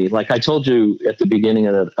exciting to me, like I told you at the beginning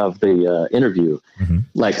of the interview,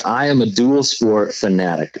 like I am a dual sport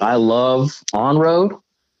fanatic. I love on-road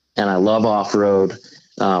and I love off-road.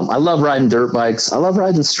 I love riding dirt bikes. I love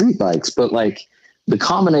riding street bikes, but like the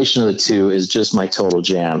combination of the two is just my total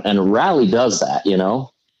jam. And rally does that,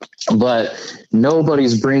 but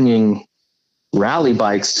nobody's bringing rally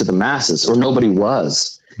bikes to the masses, or nobody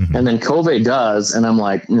was. And then Cove does. And I'm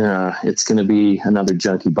like, nah, it's going to be another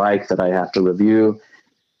junky bike that I have to review.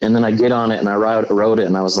 And then I get on it and I rode it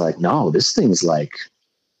and I was like, no, this thing's like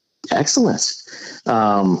excellent.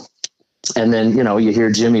 And then, you hear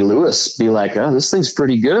Jimmy Lewis be like, oh, this thing's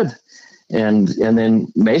pretty good. And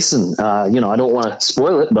then Mason, I don't want to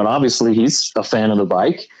spoil it, but obviously he's a fan of the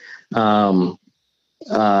bike. And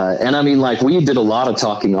I mean, like we did a lot of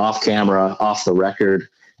talking off camera, off the record.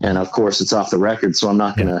 And of course it's off the record, so I'm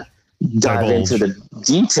not going to dive into the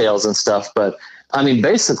details and stuff. But I mean,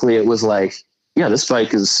 basically it was like, yeah, this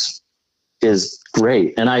bike is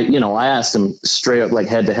great. And I asked him straight up, like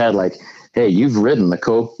head to head, like, hey, you've ridden the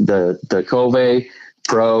Cove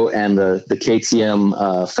Pro and the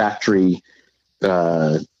KTM factory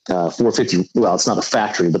 450. Well, it's not a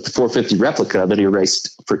factory, but the 450 replica that he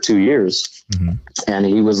raced for 2 years. And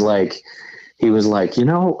he was like,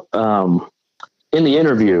 in the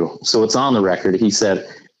interview, so it's on the record, he said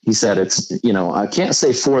it's, I can't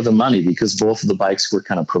say for the money because both of the bikes were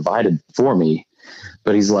kind of provided for me,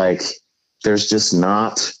 but he's like, there's just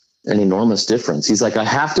not an enormous difference. He's like, I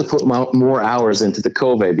have to put more hours into the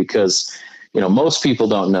Cove because, most people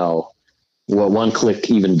don't know what one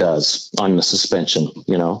click even does on the suspension,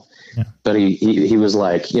 but he was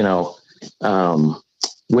like, when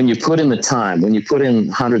you put in the time, when you put in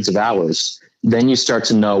hundreds of hours, then you start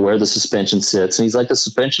to know where the suspension sits. And he's like, the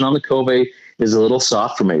suspension on the Cove is a little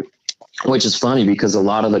soft for me, which is funny because a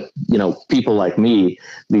lot of the, people like me,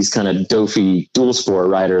 these kind of doofy dual sport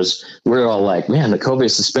riders, we're all like, man, the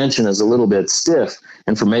Cove suspension is a little bit stiff.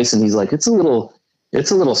 And for Mason, he's like, it's a little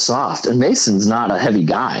soft. And Mason's not a heavy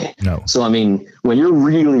guy. No. So, I mean, when you're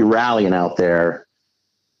really rallying out there,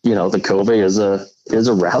 the Cove is a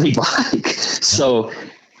rally bike. So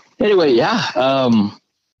anyway, yeah.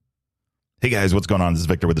 Hey guys, what's going on? This is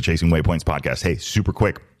Victor with the Chasing Waypoints podcast. Hey, super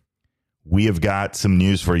quick. We have got some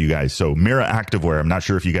news for you guys. So Mira Activewear, I'm not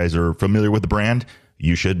sure if you guys are familiar with the brand.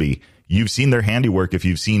 You should be. You've seen their handiwork if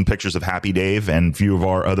you've seen pictures of Happy Dave and a few of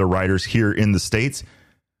our other riders here in the States,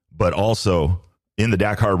 but also in the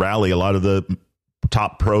Dakar Rally, a lot of the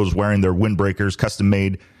top pros wearing their windbreakers,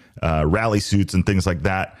 custom-made rally suits and things like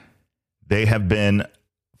that. They have been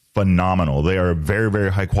phenomenal. They are a very,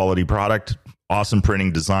 very high-quality product. Awesome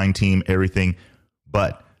printing, design team, everything.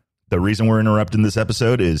 But the reason we're interrupting this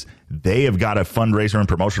episode is they have got a fundraiser and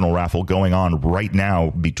promotional raffle going on right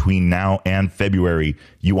now between now and February.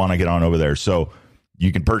 You want to get on over there. So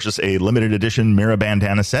you can purchase a limited edition Mira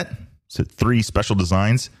bandana set. So 3 special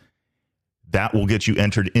designs. That will get you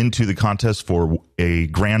entered into the contest for a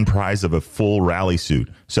grand prize of a full rally suit.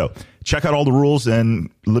 So check out all the rules and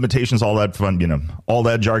limitations, all that fun, all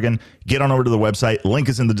that jargon. Get on over to the website. Link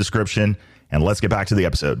is in the description. And let's get back to the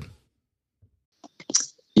episode.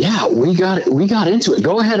 Yeah, we got into it.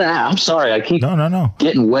 Go ahead. I'm sorry. I keep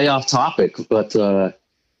getting way off topic, but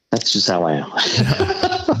that's just how I am.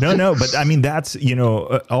 No. But I mean, that's,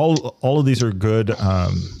 all of these are good.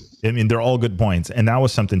 I mean, they're all good points. And that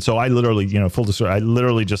was something. So I literally, full disclosure, I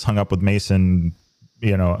literally just hung up with Mason,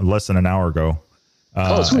 less than an hour ago.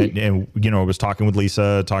 Sweet. And I was talking with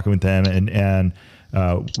Lisa, talking with them and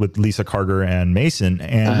with Lisa Carter and Mason.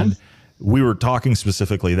 And we were talking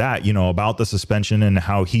specifically that, about the suspension and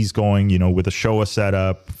how he's going, with a Showa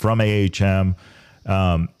setup from AHM.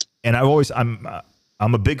 And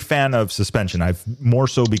I'm a big fan of suspension. I've more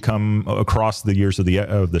so become across the years of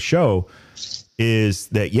the show is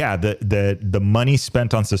that, the money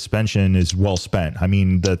spent on suspension is well spent. I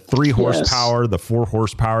mean, the 3 horsepower, the 4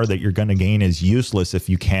 horsepower that you're going to gain is useless if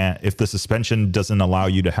the suspension doesn't allow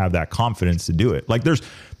you to have that confidence to do it. Like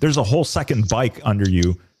there's a whole second bike under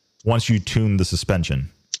you once you tune the suspension.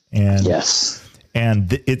 And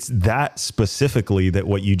And it's that specifically that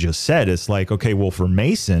what you just said is like, okay, well, for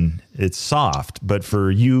Mason, it's soft, but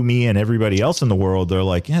for you, me, and everybody else in the world, they're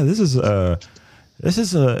like, yeah, this is a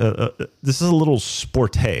little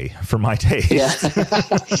sporty for my taste. Yeah.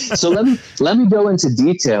 So let me go into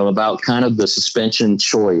detail about kind of the suspension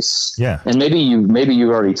choice. Yeah. And maybe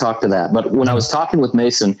you already talked to that, but when I was talking with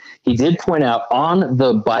Mason, he did point out on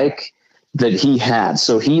the bike that he had.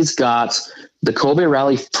 So he's got the Kobe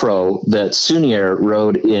Rally Pro that Sunier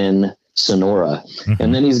rode in Sonora. Mm-hmm.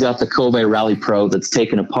 And then he's got the Kobe Rally Pro that's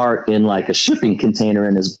taken apart in like a shipping container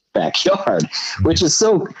in his backyard, which is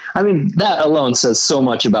that alone says so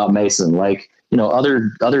much about Mason. Like,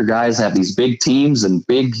 other guys have these big teams and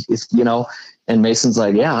big, and Mason's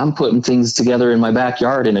like, yeah, I'm putting things together in my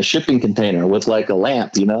backyard in a shipping container with like a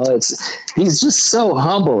lamp, he's just so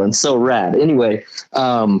humble and so rad. Anyway,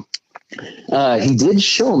 he did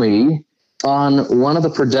show me on one of the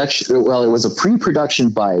production, well, it was a pre-production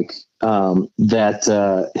bike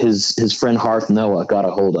that his friend Harth Noah got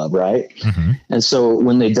a hold of, right? Mm-hmm. And so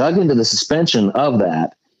when they dug into the suspension of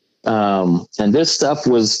that, and this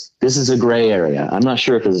is a gray area. I'm not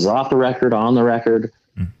sure if this is off the record, on the record,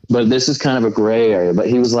 but this is kind of a gray area. But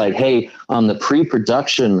he was like, hey, on the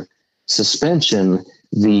pre-production suspension,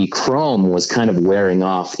 the chrome was kind of wearing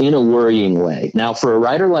off in a worrying way. Now, for a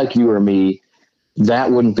rider like you or me,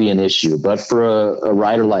 that wouldn't be an issue. But for a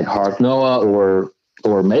rider like Harth Noah or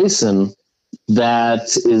Mason,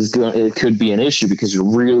 it could be an issue because you're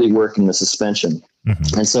really working the suspension.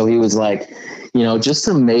 Mm-hmm. And so he was like, just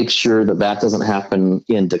to make sure that doesn't happen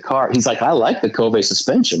in Dakar, he's like, I like the Kobe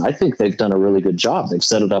suspension. I think they've done a really good job. They've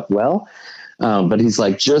set it up well. But he's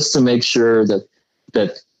like, just to make sure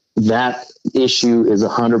that issue is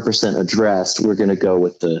 100% addressed, we're going to go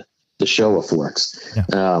with the Showa forks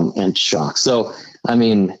and shocks. So, I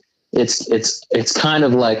mean, it's kind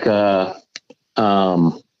of like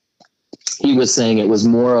he was saying it was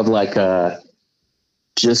more of like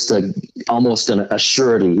almost a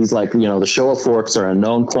surety. He's like, the Showa forks are a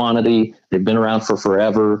known quantity. They've been around for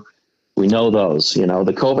forever. We know those,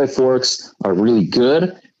 the Kobe forks are really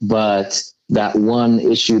good, but that one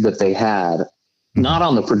issue that they had, not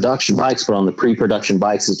on the production bikes, but on the pre-production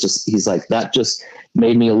bikes, he's like, that just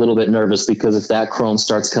made me a little bit nervous because if that chrome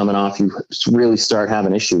starts coming off, you really start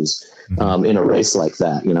having issues in a race like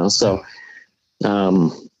that, So,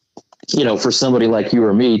 for somebody like you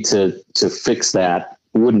or me to fix that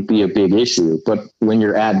wouldn't be a big issue. But when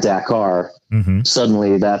you're at Dakar,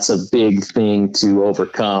 suddenly that's a big thing to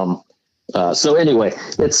overcome. So anyway,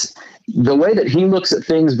 it's the way that he looks at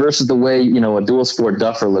things versus the way, a dual sport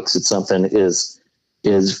duffer looks at something is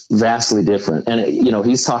vastly different. And,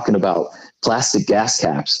 he's talking about plastic gas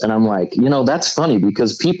caps. And I'm like, that's funny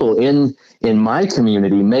because people in my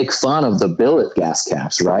community make fun of the billet gas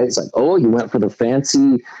caps, right? It's like, oh, you went for the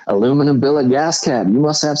fancy aluminum billet gas cap. You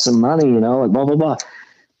must have some money, like blah, blah, blah.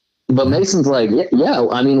 But Mason's like, yeah,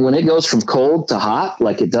 I mean, when it goes from cold to hot,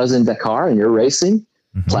 like it does in Dakar and you're racing,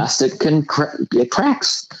 plastic it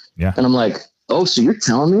cracks. Yeah. And I'm like, oh, so you're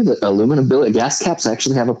telling me that aluminum billet gas caps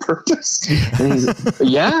actually have a purpose? And he's,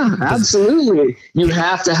 yeah, absolutely. You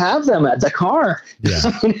have to have them at Dakar. Yeah.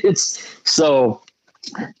 It's so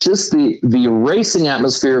just the racing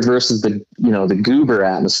atmosphere versus the goober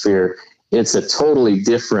atmosphere. It's a totally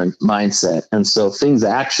different mindset. And so things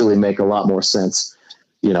actually make a lot more sense,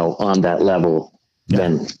 on that level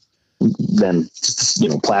than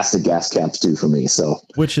plastic gas caps do for me. So,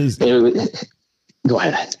 which is, go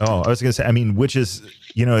ahead. Oh, I was going to say, I mean, which is,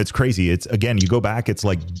 it's crazy. It's, again, you go back, it's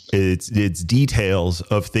like, it's details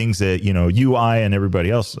of things that, you, I, and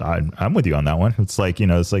everybody else, I'm with you on that one. It's like,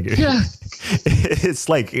 it's like, yeah. It's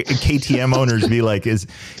like KTM owners be like, is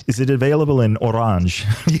it available in orange,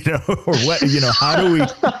 or what, how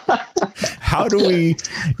do we,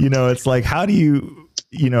 it's like, how do you,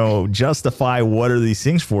 justify what are these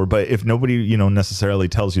things for? But if nobody, necessarily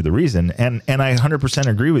tells you the reason, and I 100%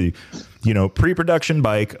 agree with you, pre-production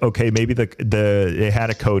bike, okay, maybe it had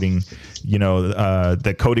a coating,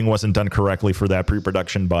 the coating wasn't done correctly for that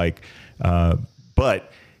pre-production bike.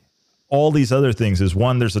 But all these other things is,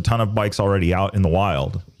 one, there's a ton of bikes already out in the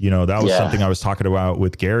wild. That was something I was talking about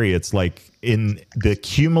with Gary. It's like in the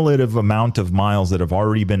cumulative amount of miles that have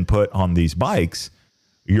already been put on these bikes,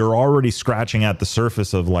 you're already scratching at the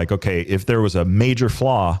surface of like, okay, if there was a major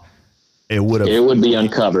flaw, it would be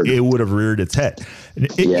uncovered. It would have reared its head.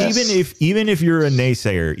 Yes. Even if you're a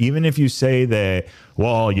naysayer, even if you say that,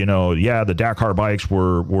 well, the Dakar bikes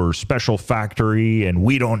were special factory and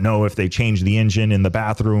we don't know if they changed the engine in the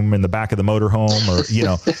bathroom in the back of the motorhome or,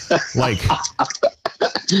 like,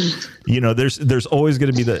 there's always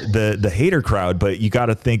going to be the hater crowd, but you got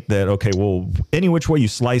to think that, okay, well, any which way you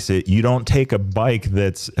slice it, you don't take a bike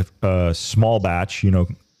that's a small batch,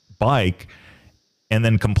 bike, and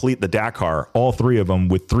then complete the Dakar, all three of them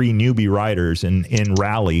with 3 newbie riders in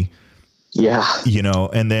rally. Yeah.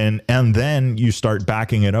 And then you start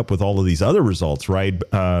backing it up with all of these other results, right?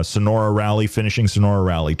 Sonora Rally, finishing Sonora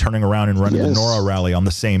Rally, turning around and running the Nora Rally on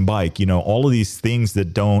the same bike, all of these things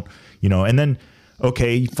that don't, and then,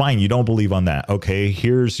 okay, fine, you don't believe on that. Okay,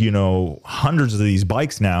 here's, hundreds of these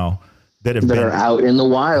bikes now that are out in the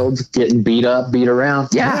wild, getting beat up, beat around.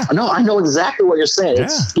 Yeah. No, I know exactly what you're saying. Yeah.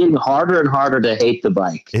 It's getting harder and harder to hate the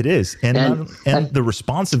bike. It is. And the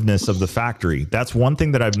responsiveness of the factory. That's one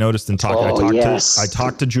thing that I've noticed in talking. I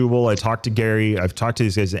talked to Jubal, I talked to Gary, I've talked to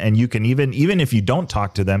these guys, and you can even if you don't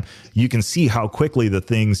talk to them, you can see how quickly the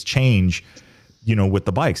things change, with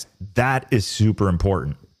the bikes. That is super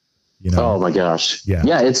important. Oh my gosh. Yeah.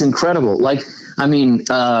 Yeah. It's incredible. Like,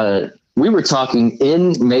 we were talking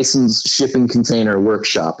in Mason's shipping container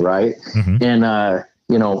workshop, right? Mm-hmm. And,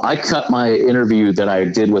 I cut my interview that I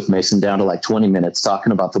did with Mason down to like 20 minutes,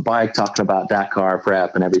 talking about the bike, talking about Dakar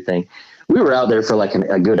prep and everything. We were out there for like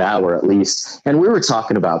a good hour at least. And we were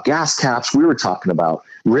talking about gas caps. We were talking about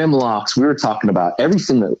rim locks. We were talking about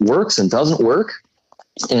everything that works and doesn't work.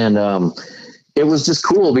 And it was just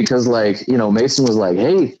cool because Mason was like,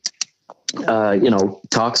 hey,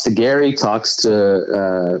 talks to Gary, talks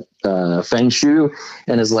to Feng Shu,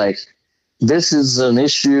 and is like, this is an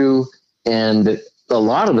issue. And a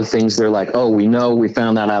lot of the things they're like, oh, we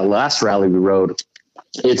found that out last rally we rode.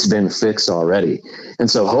 It's been fixed already. And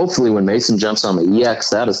so hopefully when Mason jumps on the EX,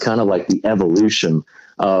 that is kind of like the evolution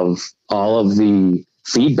of all of the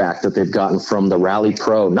feedback that they've gotten from the Rally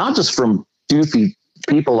Pro, not just from doofy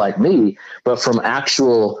people like me, but from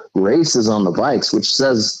actual races on the bikes, which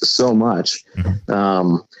says so much.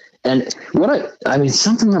 Mm-hmm. And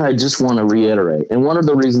something that I just want to reiterate, and one of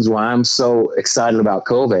the reasons why I'm so excited about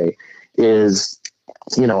Kobe is,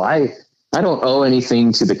 I don't owe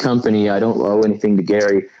anything to the company. I don't owe anything to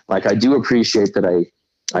Gary. Like, I do appreciate that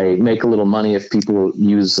I make a little money if people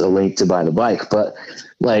use a link to buy the bike, but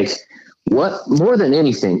what more than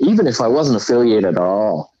anything, even if I wasn't affiliated at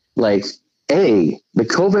all, the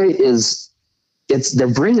Kobe they're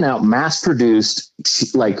bringing out mass produced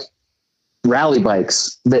rally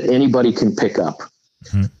bikes that anybody can pick up.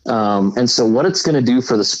 Mm-hmm. And so what it's going to do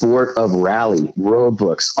for the sport of rally, road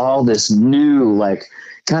books, all this new,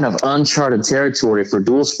 kind of uncharted territory for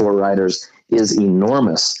dual sport riders is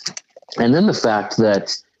enormous. And then the fact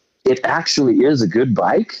that it actually is a good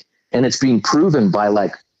bike and it's being proven by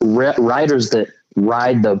riders that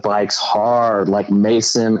ride the bikes hard, like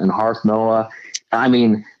Mason and Hearth Noah.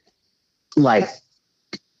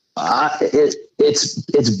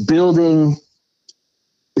 It's building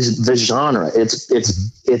the genre.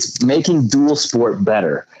 It's making dual sport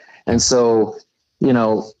better. And so,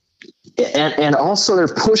 and also they're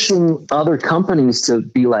pushing other companies to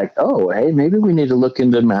be like, oh, hey, maybe we need to look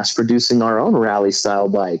into mass producing our own rally style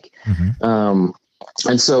bike. Mm-hmm.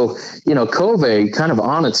 And so, Kobe kind of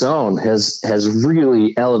on its own has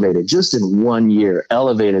really elevated, just in 1 year,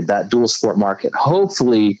 elevated that dual sport market.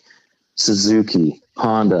 Hopefully Suzuki,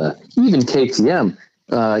 Honda, even KTM,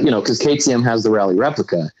 because KTM has the rally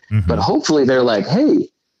replica, mm-hmm. but hopefully they're like, hey,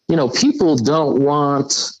 people don't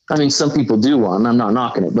want, some people do want, I'm not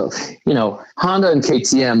knocking it, but, Honda and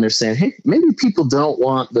KTM, they're saying, hey, maybe people don't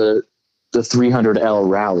want the 300L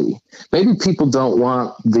rally. Maybe people don't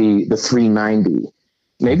want the 390.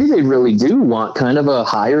 Maybe they really do want kind of a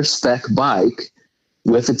higher spec bike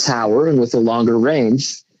with a tower and with a longer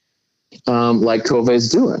range, like Kove's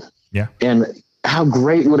doing. Yeah. And how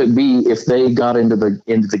great would it be if they got into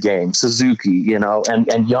the game, Suzuki, and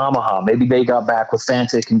Yamaha, maybe they got back with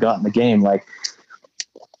Fantic and got in the game.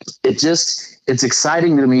 It's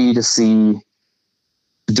exciting to me to see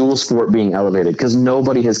dual sport being elevated because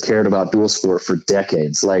nobody has cared about dual sport for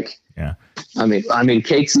decades. Yeah.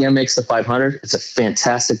 KTM makes the 500. It's a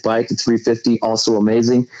fantastic bike. The 350, also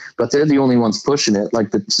amazing, but they're the only ones pushing it.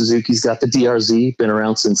 The Suzuki's got the DRZ, been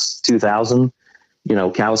around since 2000,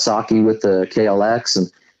 Kawasaki with the KLX.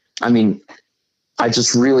 And I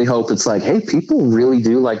just really hope it's hey, people really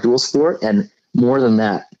do like dual sport. And more than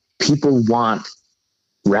that, people want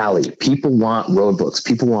rally. People want road books.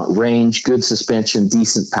 People want range, good suspension,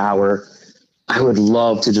 decent power. I would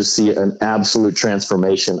love to just see an absolute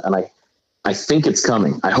transformation. And I think it's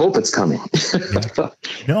coming. I hope it's coming. Yeah.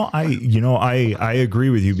 No, I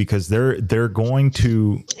agree with you because they're going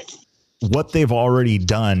to, what they've already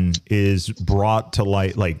done is brought to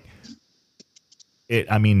light,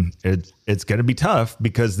 it's going to be tough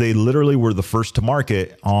because they literally were the first to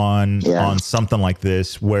market on something like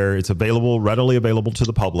this, where it's readily available to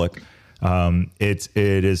the public. It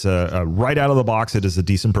is a right out of the box. It is a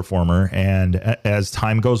decent performer. And as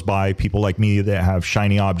time goes by, people like me that have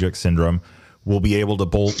shiny object syndrome will be able to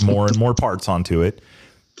bolt more and more parts onto it.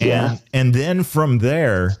 And then from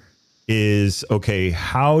there is, okay,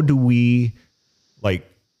 how do we, like,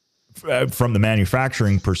 from the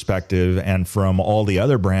manufacturing perspective and from all the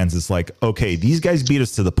other brands, it's like, okay, these guys beat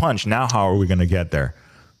us to the punch. Now, how are we going to get there?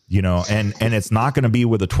 You know, and it's not going to be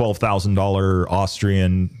with a $12,000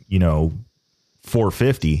 Austrian,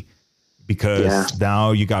 450, because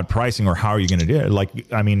now you got pricing, or how are you going to do it?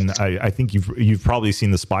 Like, I mean, I think you've probably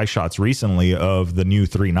seen the spy shots recently of the new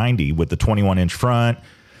 390 with the 21-inch front,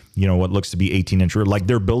 what looks to be 18-inch. Like,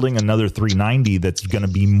 they're building another 390 that's going to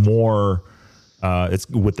be more, it's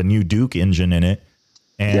with the new Duke engine in it.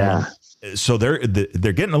 And so they're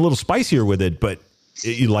getting a little spicier with it, but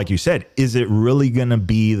like you said, is it really going to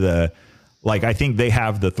be I think they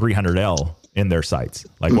have the 300L in their sights.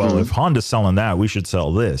 Like, well, if Honda's selling that, we should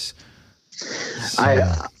sell this. So.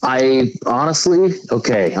 I honestly,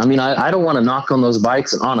 okay. I mean, I don't want to knock on those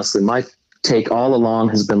bikes. And honestly, my take all along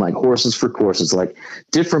has been like horses for courses, like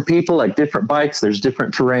different people, like different bikes. There's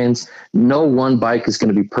different terrains. No one bike is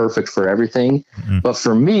going to be perfect for everything. Mm-hmm. But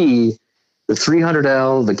for me, the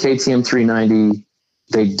 300L, the KTM 390,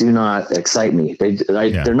 they do not excite me.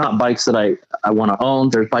 They're not bikes that I want to own.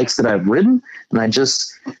 They're bikes that I've ridden, and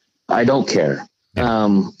I don't care.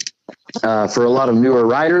 Yeah. For a lot of newer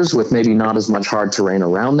riders with maybe not as much hard terrain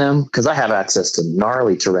around them, because I have access to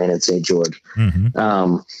gnarly terrain in St. George.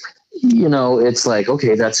 Mm-hmm. It's like,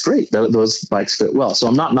 okay, that's great. Those bikes fit well. So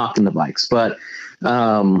I'm not knocking the bikes, but,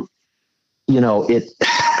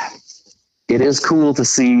 it is cool to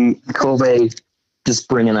see Kobe just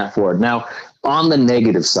bringing that forward. Now, on the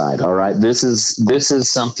negative side, all right, this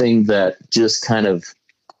is something that just kind of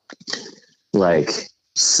like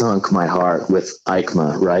sunk my heart with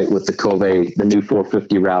EICMA, right? With the Kobe, the new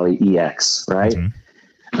 450 Rally EX, right?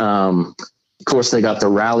 Mm-hmm. Of course, they got the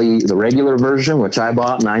regular version, which I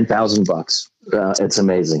bought, $9,000. It's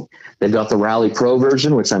amazing. They've got the Rally Pro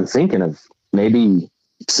version, which I'm thinking of maybe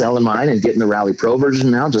selling mine and getting the Rally Pro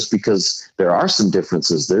version now, just because there are some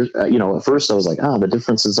differences there. At first I was like, the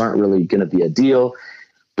differences aren't really going to be a deal.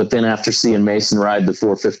 But then after seeing Mason ride the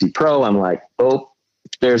 450 Pro, I'm like, oh,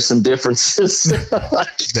 there's some differences.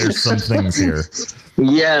 There's some things here.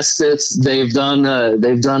 Yes, they've done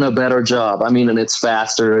a better job. I mean, and it's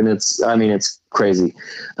faster, and it's crazy.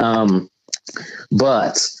 But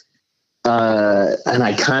and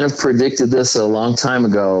I kind of predicted this a long time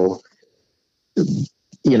ago.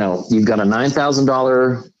 You've got a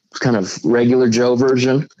 $9,000 kind of regular Joe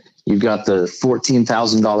version. You've got the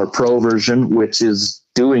 $14,000 Pro version, which is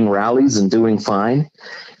doing rallies and doing fine.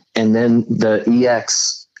 And then the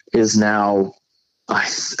EX is now, I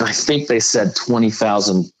think they said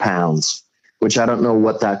 20,000 pounds, which I don't know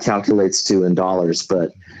what that calculates to in dollars,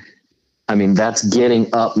 but I mean, that's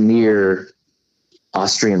getting up near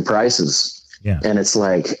Austrian prices. Yeah. And it's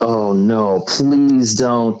like, oh no, please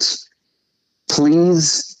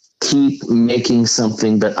keep making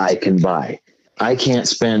something that I can buy. I can't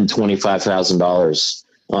spend $25,000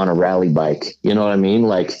 on a rally bike. You know what I mean?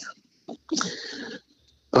 Like,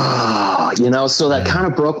 so that kind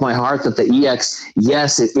of broke my heart that the EX,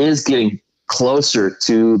 yes, it is getting closer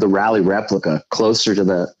to the rally replica, closer to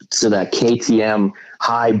that KTM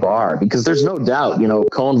high bar, because there's no doubt,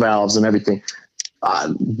 cone valves and everything,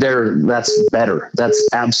 that's better. That's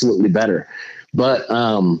absolutely better. But,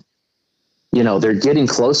 they're getting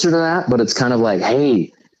closer to that, but it's kind of like,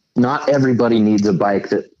 hey, not everybody needs a bike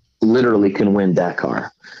that literally can win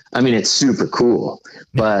Dakar. I mean, it's super cool,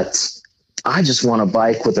 but I just want a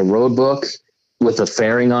bike with a road book, with a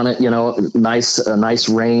fairing on it, a nice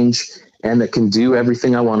range, and that can do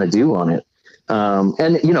everything I want to do on it. And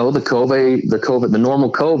the normal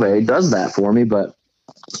Kobe does that for me. But,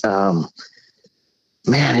 man,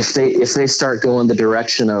 if they start going the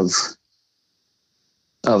direction of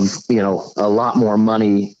a lot more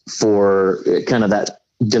money for kind of that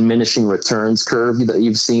diminishing returns curve that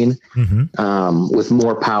you've seen, mm-hmm. With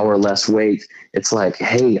more power, less weight, it's like,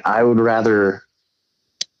 hey, I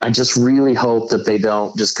just really hope that they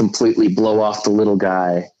don't just completely blow off the little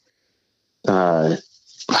guy. Yeah.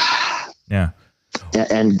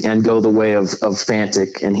 And go the way of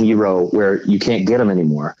Fantic and Hero, where you can't get them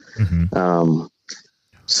anymore. Mm-hmm.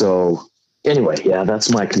 So anyway, yeah, that's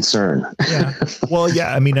my concern. Yeah. Well,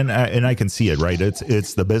 yeah, I mean, and I can see it, right?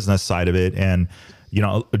 It's the business side of it. And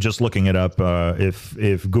just looking it up,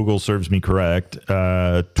 if Google serves me correct,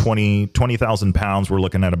 20,000 pounds, we're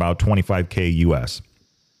looking at about 25K US.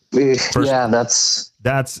 Yeah, that's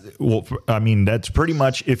well, I mean, that's pretty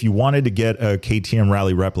much, if you wanted to get a KTM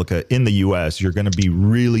Rally replica in the US, you're going to be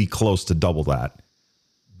really close to double that.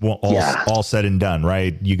 Well, all said and done,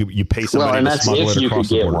 right? You pay somebody to smuggle it across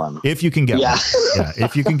the border. One. If you can get one. Yeah,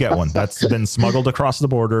 if you can get one. That's been smuggled across the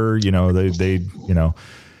border, so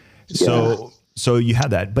you have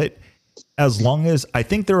that. But as long as, I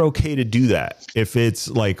think they're okay to do that. If it's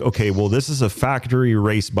like, okay, well, this is a factory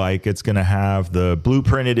race bike, it's going to have the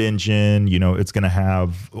blueprinted engine, it's going to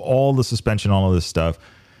have all the suspension, all of this stuff,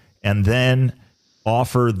 and then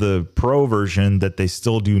offer the pro version that they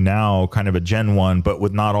still do now, kind of a Gen 1, but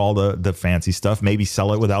with not all the fancy stuff. Maybe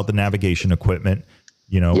sell it without the navigation equipment.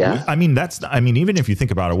 I mean, even if you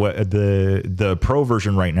think about it, what the pro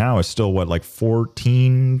version right now is still like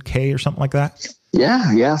 14K or something like that.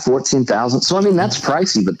 Yeah, 14,000. So I mean, that's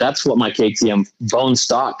pricey, but that's what my KTM bone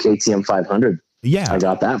stock KTM 500. Yeah, I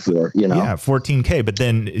got that for. Yeah, 14K. But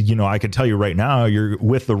then I could tell you right now, you're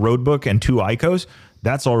with the road book and 2 ICOs.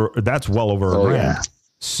 That's well over a grand. Yeah.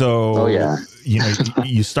 So,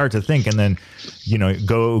 you start to think, and then,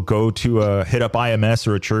 go to hit up IMS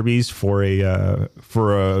or a Chirby's for a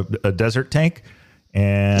desert tank.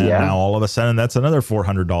 And now all of a sudden that's another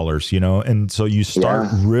 $400, and so you start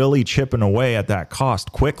really chipping away at that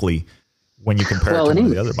cost quickly when you compare it to one of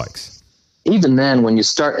the other bikes. Even then, when you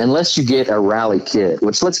start, unless you get a rally kit,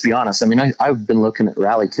 which, let's be honest, I mean, I've been looking at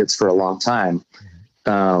rally kits for a long time.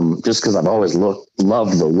 Just because I've always loved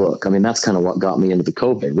the look. I mean, that's kind of what got me into the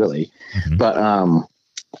Kobe, really. Mm-hmm.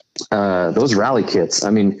 But those rally kits, I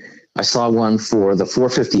mean, I saw one for the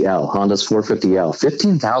 450L, Honda's 450L,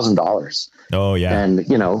 $15,000. Oh yeah, and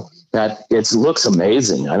that it looks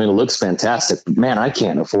amazing. I mean, it looks fantastic. But man, I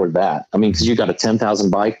can't afford that. I mean, because you got a $10,000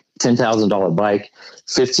 bike,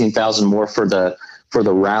 $15,000 more for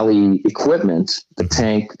the rally equipment, the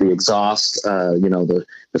tank, the exhaust, the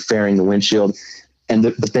fairing, the windshield.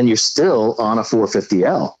 But then you're still on a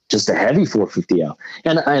 450L, just a heavy 450L.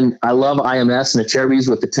 And I love IMS and the Cherokes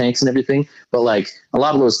with the tanks and everything, but like a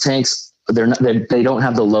lot of those tanks, they don't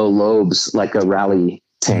have the low lobes like a rally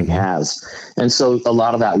tank has. And so a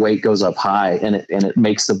lot of that weight goes up high, and it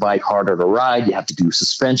makes the bike harder to ride. You have to do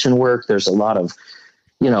suspension work. There's a lot of,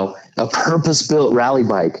 a purpose-built rally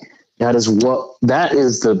bike. That is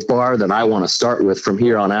the bar that I want to start with from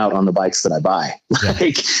here on out on the bikes that I buy.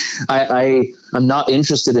 Yeah. I'm not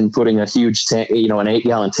interested in putting a huge tank, an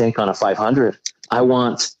 8-gallon tank on a 500. I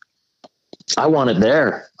want it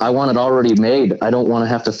there. I want it already made. I don't want to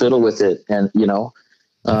have to fiddle with it. And,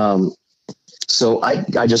 so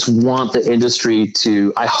I just want the industry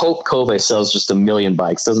to, I hope Kobe sells just 1 million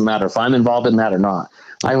bikes. Doesn't matter if I'm involved in that or not.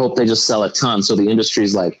 I hope they just sell a ton. So the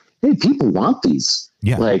industry's like, hey, people want these.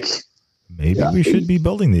 Yeah. Like, maybe we should be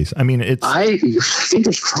building these. I mean,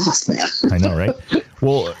 fingers crossed, man. I know, right?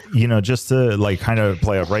 Well, just to like kind of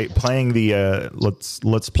play up, right? Playing the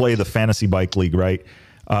let's play the fantasy bike league, right?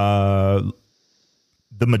 The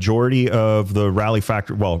majority of the Rally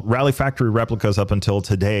Factory replicas up until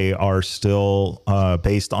today are still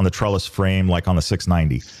based on the trellis frame, like on the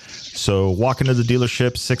 690. So walk into the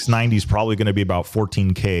dealership, 690 is probably going to be about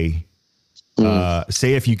 14K.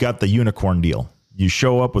 Say if you got the unicorn deal, you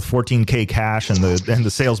show up with 14K cash, and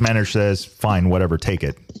the sales manager says, "Fine, whatever, take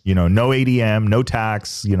it." No ADM, no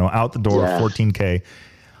tax. Out the door, 14K.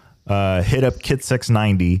 Hit up Kit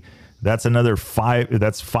 690. That's another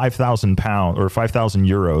that's 5,000 pounds or 5,000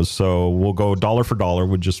 euros. So we'll go dollar for dollar.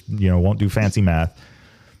 We'll just, won't do fancy math.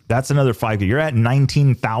 That's another 5K. You're at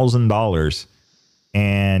 $19,000,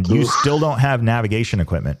 and you still don't have navigation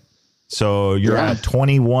equipment. So you're at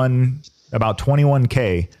about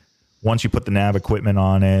 21K once you put the nav equipment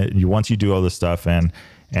on it. Once you do all this stuff, and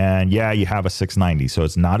you have a 690. So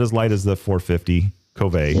it's not as light as the 450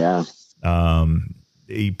 Cove. Yeah.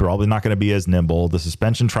 You're probably not going to be as nimble. The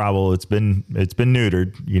suspension travel, it's been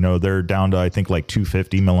neutered. They're down to, I think, like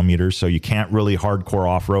 250 millimeters. So you can't really hardcore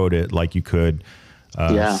off-road it like you could,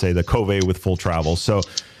 say, the Cove with full travel. So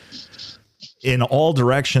in all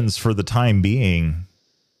directions for the time being,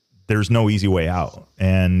 there's no easy way out.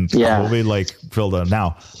 And Cove filled up.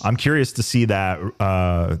 Now, I'm curious to see that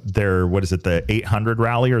the 800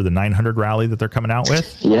 Rally or the 900 Rally that they're coming out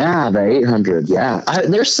with? Yeah, the 800. Yeah.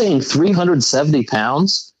 They're saying 370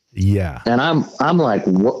 pounds. Yeah. And I'm like,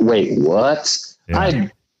 wait, what? Yeah.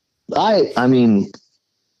 I mean,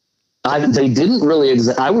 they didn't really,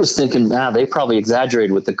 I was thinking, they probably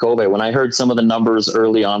exaggerated with the Cove. When I heard some of the numbers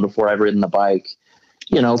early on before I'd ridden the bike,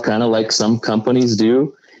 kind of like some companies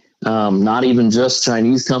do. Not even just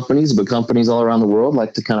Chinese companies, but companies all around the world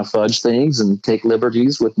like to kind of fudge things and take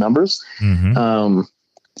liberties with numbers.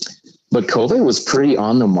 But Kobe was pretty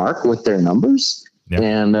on the mark with their numbers. Yep.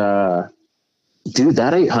 And dude,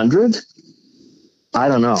 that 800, I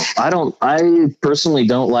don't know. I personally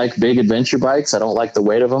don't like big adventure bikes. I don't like the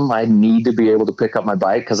weight of them. I need to be able to pick up my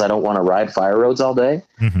bike because I don't want to ride fire roads all day.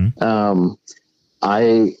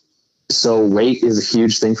 So weight is a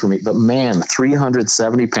huge thing for me, but man,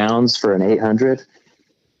 370 pounds for an 800.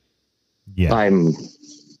 Yeah.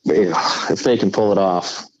 If they can pull it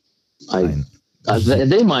off,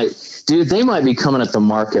 they might be coming at the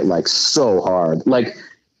market like so hard. Like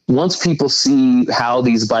once people see how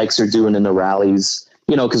these bikes are doing in the rallies,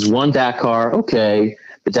 you know, cause one Dakar, okay.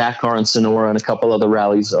 The Dakar and Sonora and a couple other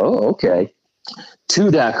rallies. Oh, okay.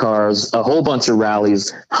 2 Dakars, a whole bunch of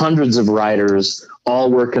rallies, hundreds of riders,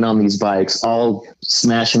 all working on these bikes, all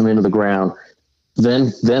smashing them into the ground.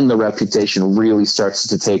 Then the reputation really starts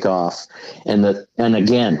to take off. And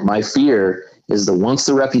again, my fear is that once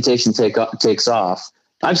the reputation takes off,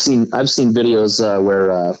 I've seen videos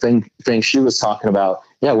where Feng Shu was talking about,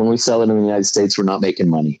 yeah, when we sell it in the United States, we're not making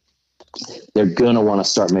money. They're going to want to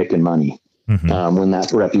start making money when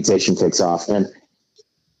that reputation takes off. And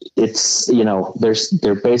it's, you know,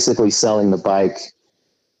 they're basically selling the bike,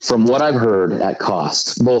 from what I've heard, at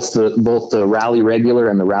cost, both the Rally Regular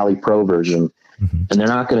and the Rally Pro version. And they're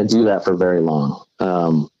not going to do that for very long.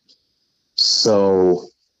 So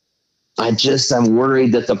I'm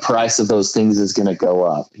worried that the price of those things is going to go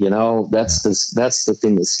up. You know, that's the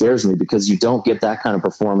thing that scares me, because you don't get that kind of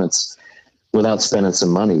performance without spending some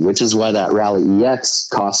money, which is why that Rally EX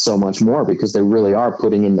costs so much more, because they really are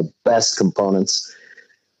putting in the best components.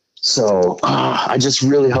 So I just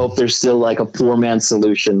really hope there's still like a poor man's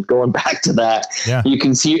solution. Going back to that, you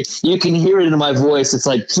can hear it in my voice. It's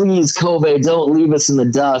like, please, Kobe, don't leave us in the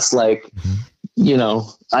dust. Like, you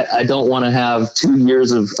know, I don't want to have 2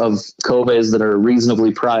 years of Kobe's that are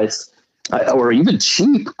reasonably priced or even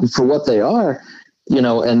cheap for what they are, you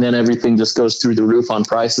know, and then everything just goes through the roof on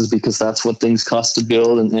prices because that's what things cost to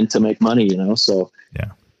build and to make money, you know? So,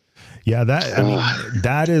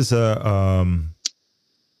 that is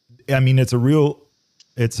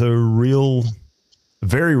it's a real,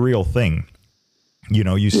 very real thing. You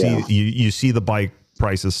know, you see the bike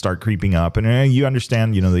prices start creeping up, and you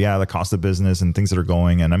understand, you know, the cost of business and things that are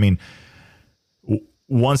going. And I mean,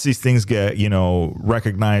 once these things get, you know,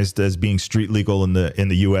 recognized as being street legal in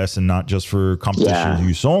the US and not just for competition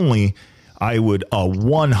use only, I would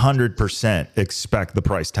 100% expect the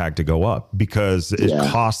price tag to go up, because it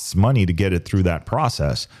costs money to get it through that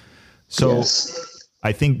process. So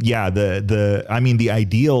I think, the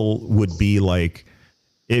ideal would be like,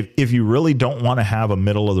 if you really don't want to have a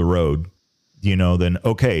middle of the road, you know, then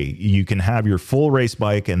okay, you can have your full race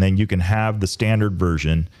bike, and then you can have the standard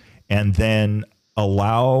version, and then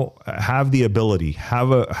have the ability,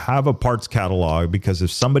 have a parts catalog, because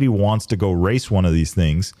if somebody wants to go race one of these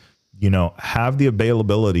things, you know, have the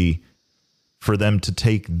availability for them to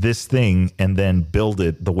take this thing and then build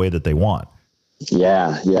it the way that they want.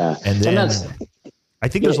 Yeah. And then I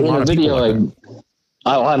think there's a lot of people like that.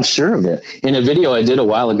 I'm sure of it. In a video I did a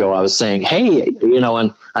while ago, I was saying, hey, you know,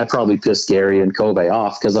 and I probably pissed Gary and Kobe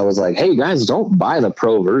off, because I was like, hey guys, don't buy the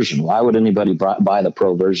pro version. Why would anybody buy the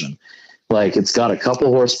pro version? Like, it's got a couple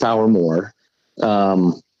horsepower more.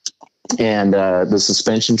 And the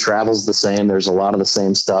suspension travels the same. There's a lot of the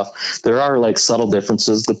same stuff. There are like subtle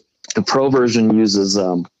differences. The pro version uses,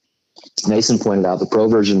 Mason pointed out, the pro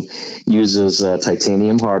version uses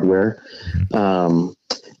titanium hardware.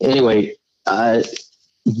 Anyway,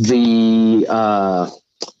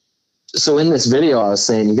 so in this video, I was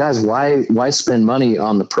saying, you guys, why spend money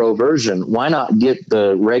on the pro version? Why not get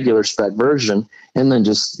the regular spec version and then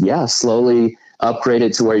just, slowly upgrade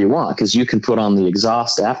it to where you want? Because you can put on the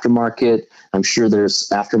exhaust aftermarket. I'm sure there's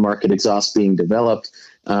aftermarket exhaust being developed.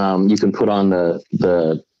 You can put on the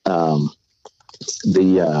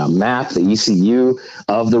map, the ECU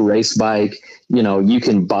of the race bike. You know, you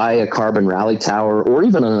can buy a carbon rally tower, or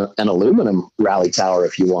even an aluminum rally tower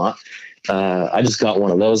if you want. I just got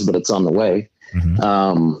one of those, but it's on the way.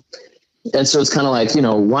 And so it's kind of like, you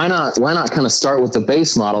know, why not kind of start with the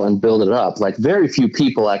base model and build it up? Like, very few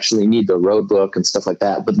people actually need the road book and stuff like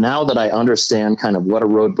that. But now that I understand kind of what a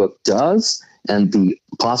road book does and the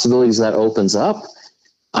possibilities that opens up,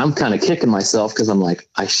 I'm kind of kicking myself, because I'm like,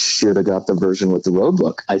 I should have got the version with the road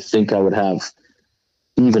book. I think I would have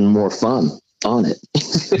even more fun. on it.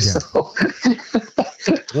 So,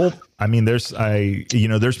 well, I mean, there's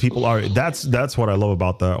people that's what I love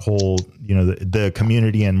about the whole, the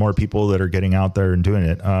community and more people that are getting out there and doing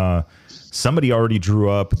it. Somebody already drew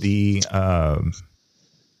up the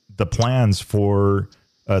plans for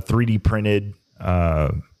a 3D printed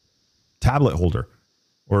tablet holder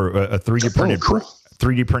or a 3D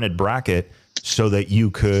printed bracket so that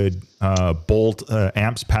you could bolt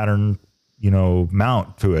amps pattern,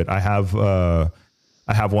 mount to it. I have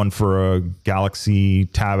one for a Galaxy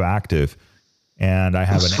Tab Active, and I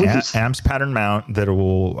have an amps pattern mount that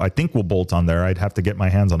I think will bolt on there. I'd have to get my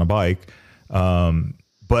hands on a bike.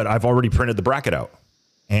 But I've already printed the bracket out,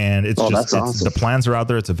 and it's awesome. The plans are out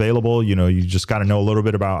there. It's available. You just got to know a little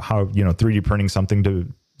bit about how, 3D printing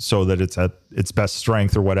something so that it's at its best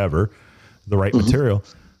strength or whatever, the right material.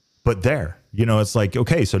 But it's like,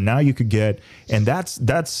 okay, so now you could get, and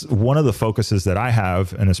that's one of the focuses that I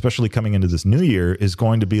have, and especially coming into this new year, is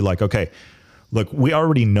going to be like, okay, look, we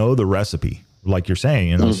already know the recipe. Like you're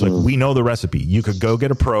saying, it's like, we know the recipe. You could go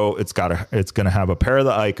get a Pro. It's going to have a pair of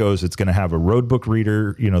the ICOs. It's going to have a road book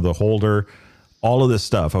reader, the holder, all of this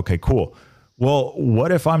stuff. Okay, cool. Well,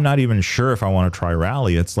 what if I'm not even sure if I want to try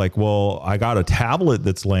rally? It's like, well, I got a tablet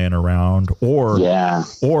that's laying around, or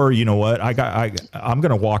you know what? I'm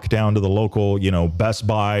going to walk down to the local, Best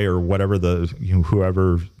Buy or whatever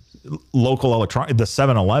whoever local electronic, the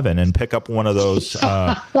 7-Eleven, and pick up one of those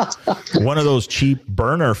cheap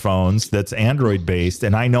burner phones that's Android based,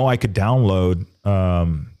 and I know I could download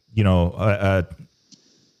an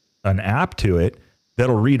app to it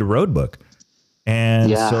that'll read a road book.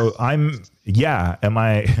 And so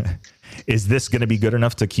is this going to be good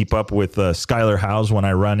enough to keep up with Skylar Howes when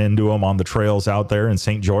I run into him on the trails out there in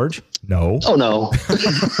St. George? No. Oh, no.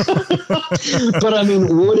 But I mean,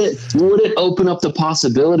 would it open up the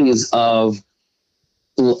possibilities of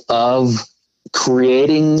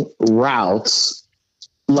creating routes,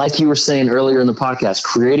 like you were saying earlier in the podcast,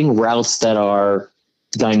 creating routes that are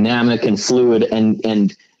dynamic and fluid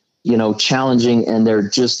and challenging, and they're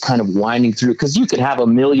just kind of winding through, because you could have a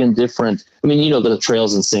million different, the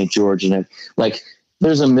trails in St. George, and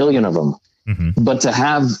there's a million of them. But to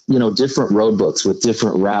have, different road books with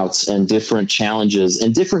different routes and different challenges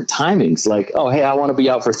and different timings, like, oh, hey, I want to be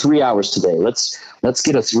out for 3 hours today. Let's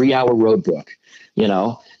get a 3-hour road book,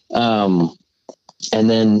 and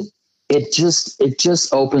then it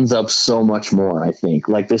just opens up so much more. I think,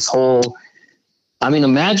 like, this whole,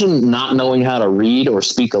 imagine not knowing how to read or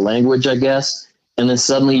speak a language, I guess, and then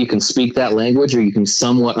suddenly you can speak that language, or you can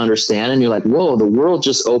somewhat understand, and you're like, whoa, the world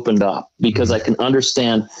just opened up because I can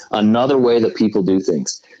understand another way that people do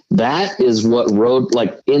things. That is what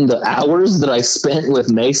in the hours that I spent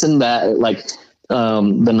with Mason, that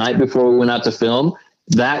the night before we went out to film,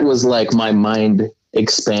 that was like my mind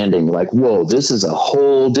expanding, like, whoa, this is a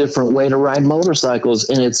whole different way to ride motorcycles.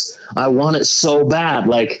 And I want it so bad.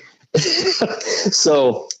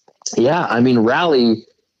 So yeah, rally,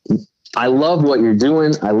 I love what you're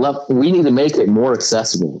doing. We need to make it more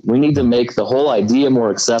accessible. We need to make the whole idea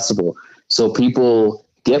more accessible so people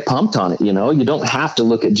get pumped on it. You don't have to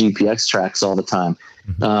look at GPX tracks all the time.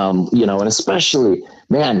 And especially,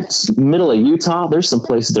 man, middle of Utah, there's some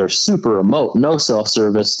places that are super remote, no cell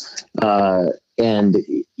service, and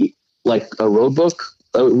like a road book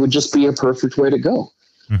would just be a perfect way to go.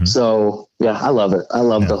 So yeah, I love it. I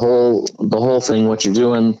love the whole thing, what you're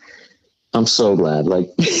doing. I'm so glad.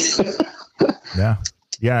 Yeah.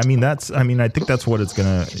 I think that's what it's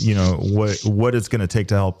going to, what it's going to take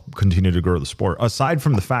to help continue to grow the sport. Aside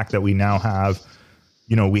from the fact that we now have,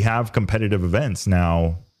 we have competitive events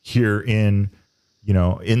now here in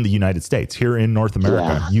the United States, here in North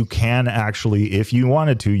America. You can actually, if you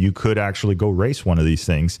wanted to, you could actually go race one of these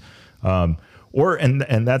things. And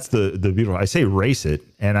that's the beautiful, I say race it,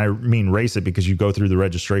 and I mean race it because you go through the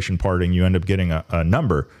registration part and you end up getting a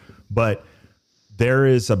number. But there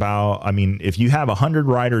is about, if you have 100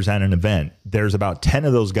 riders at an event, there's about 10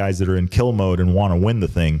 of those guys that are in kill mode and want to win the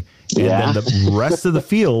thing. And then the rest of the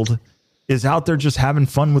field is out there just having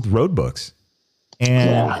fun with road books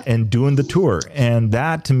and doing the tour. And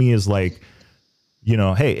that to me is like,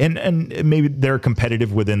 hey, and maybe they're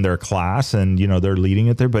competitive within their class and, they're leading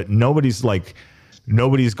it there, but nobody's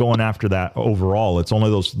going after that overall. It's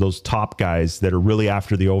only those top guys that are really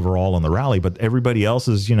after the overall on the rally, but everybody else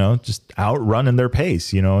is, just out running their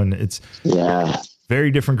pace, and it's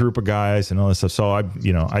very different group of guys and all this stuff. So I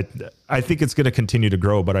think it's going to continue to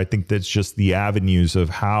grow, but I think that's just the avenues of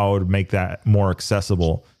how to make that more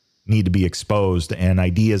accessible need to be exposed, and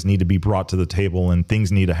ideas need to be brought to the table, and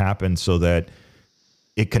things need to happen so that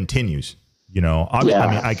it continues. I mean,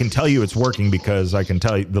 I can tell you it's working because I can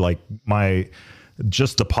tell you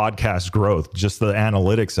just the podcast growth, just the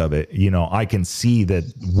analytics of it, I can see that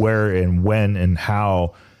where and when and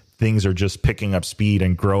how things are just picking up speed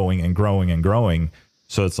and growing and growing and growing.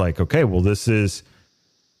 So it's like, okay, well, this is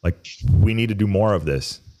like, we need to do more of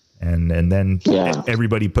this. And then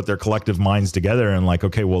everybody put their collective minds together and like,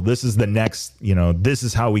 okay, well, this is the next, this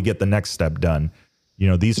is how we get the next step done.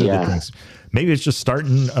 These are the things. Maybe it's just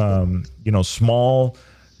starting, small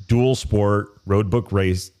dual sport road book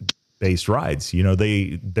race based rides. I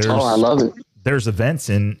love it. There's events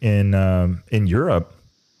in Europe,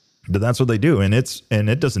 but that's what they do. And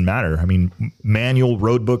it doesn't matter. I mean, manual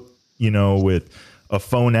road book, with a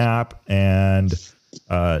phone app and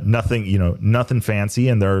nothing fancy.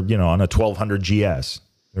 And they're, on a 1200 GS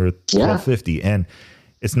or 1250. And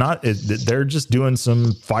it's not, they're just doing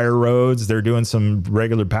some fire roads. They're doing some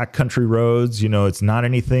regular backcountry roads. It's not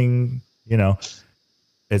anything,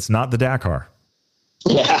 it's not the Dakar.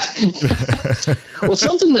 Yeah. Well,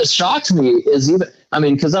 something that shocked me is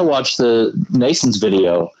because I watched the Mason's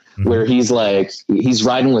video where he's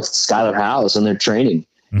riding with Skylar House and they're training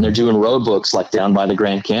and they're doing road books like down by the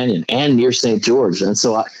Grand Canyon and near St. George. And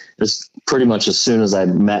so just pretty much as soon as I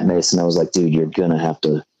met Mason, I was like, dude, you're going to have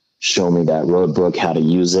to show me that road book, how to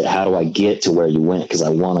use it. How do I get to where you went? Cause I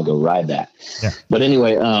want to go ride that. Yeah. But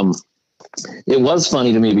anyway, it was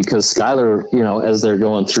funny to me because Skylar, as they're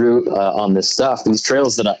going through on this stuff, these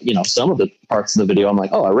trails that some of the parts of the video, I'm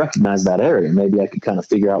like, oh, I recognize that area. Maybe I could kind of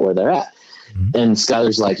figure out where they're at. Mm-hmm. And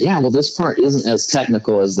Skylar's like, yeah, well, this part isn't as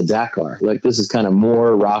technical as the Dakar. Like this is kind of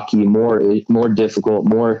more rocky, more difficult,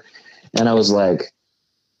 more. And I was like,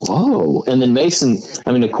 whoa. And then Mason,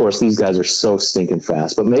 of course, these guys are so stinking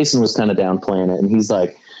fast, but Mason was kind of downplaying it. And he's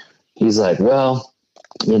like, well,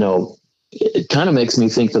 it kind of makes me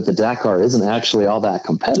think that the Dakar isn't actually all that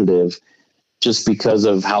competitive just because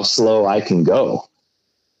of how slow I can go.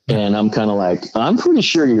 And I'm kind of like, I'm pretty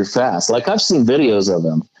sure you're fast. Like I've seen videos of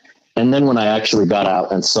him. And then when I actually got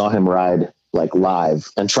out and saw him ride like live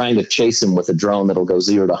and trying to chase him with a drone that'll go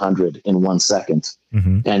 0 to 100 in 1 second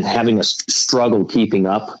and having a struggle keeping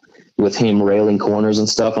up with him railing corners and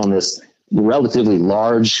stuff on this relatively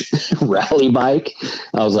large rally bike,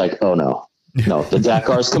 I was like, oh no, the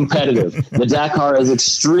Dakar is competitive. The Dakar is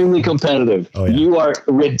extremely competitive. Oh, yeah. You are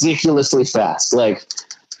ridiculously fast. Like,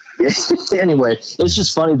 anyway, it's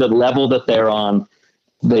just funny the level that they're on.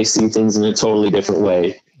 They see things in a totally different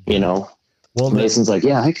way, Well, Mason's like,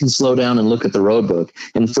 yeah, I can slow down and look at the road book.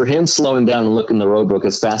 And for him, slowing down and looking at the road book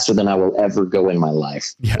is faster than I will ever go in my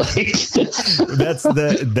life. Yeah. There's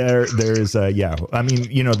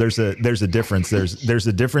a difference. There's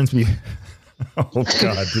a difference. Oh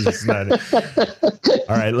God, this is not it.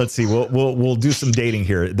 All right, let's see. We'll do some dating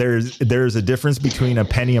here. There's a difference between a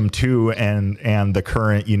Pentium 2 and the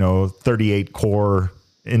current, 38 core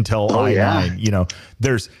Intel i9. Yeah.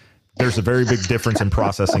 There's a very big difference in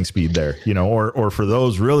processing speed there, or for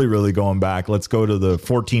those really, really going back, let's go to the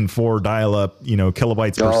 14.4 dial up,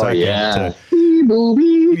 kilobytes per second. Yeah.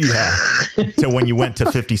 To when you went to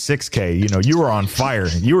 56K, you were on fire.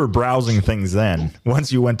 You were browsing things then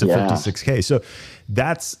once you went to 56K. So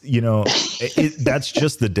that's, that's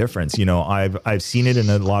just the difference. I've seen it in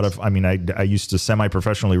a lot of, I used to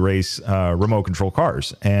semi-professionally race remote control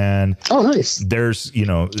cars, and nice. There's,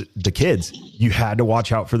 the kids, you had to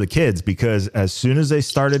watch out for the kids because as soon as they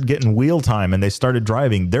started getting wheel time and they started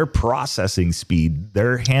driving, their processing speed,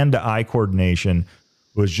 their hand to eye coordination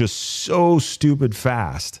was just so stupid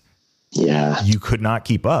fast. Yeah. You could not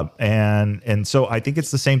keep up. And so I think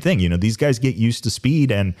it's the same thing. These guys get used to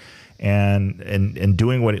speed and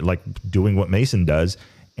doing what Mason does.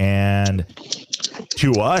 And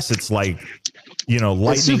to us, it's like,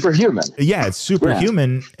 lightning. It's superhuman. Yeah. It's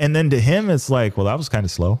superhuman. Yeah. And then to him, it's like, well, that was kind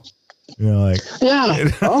of slow. Yeah.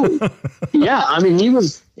 Oh, yeah.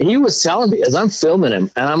 He was telling me as I'm filming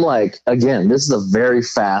him, and I'm like, again, this is a very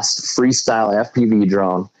fast freestyle FPV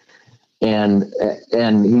drone. And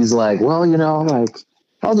he's like, well,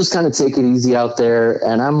 I'll just kind of take it easy out there.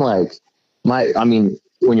 And I'm like,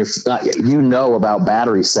 when you're, about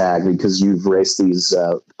battery sag because you've raced these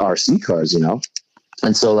RC cars,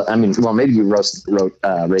 And so, maybe you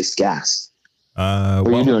raced gas.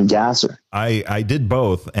 Were you doing gas? Or? I did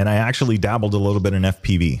both, and I actually dabbled a little bit in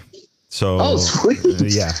FPV. So, sweet.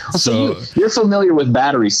 Yeah. So you're familiar with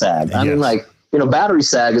battery sag. Battery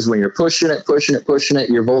sag is when you're pushing it,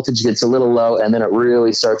 your voltage gets a little low, and then it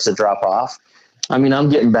really starts to drop off. I'm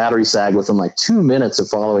getting battery sag within like 2 minutes of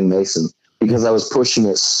following Mason because I was pushing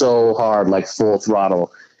it so hard, like full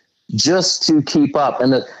throttle, just to keep up.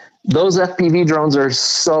 And those FPV drones are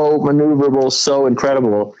so maneuverable, so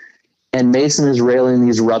incredible. and Mason is railing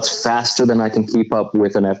these ruts faster than I can keep up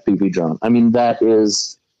with an FPV drone. I mean,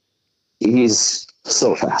 he's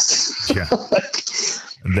so fast. Yeah.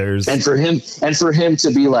 And for him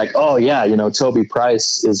to be like, oh yeah, Toby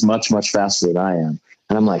Price is much, much faster than I am.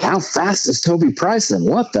 And I'm like, how fast is Toby Price then?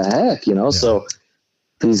 What the heck? So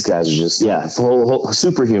these guys are just, whole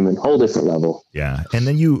superhuman, whole different level. Yeah. And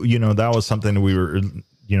then that was something we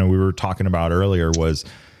were talking about earlier was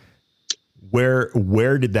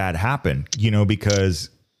where did that happen? Because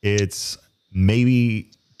it's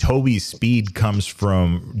maybe Toby's speed comes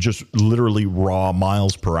from just literally raw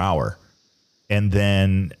miles per hour, and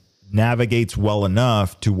then navigates well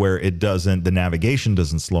enough to where the navigation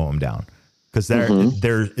doesn't slow him down. Because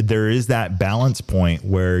there is that balance point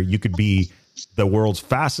where you could be the world's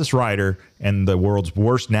fastest rider and the world's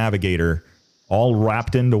worst navigator all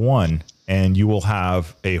wrapped into one, and you will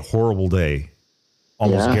have a horrible day,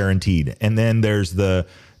 almost guaranteed. And then there's the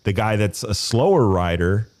guy that's a slower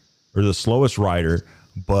rider or the slowest rider.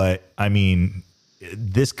 But I mean,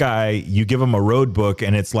 this guy, you give him a road book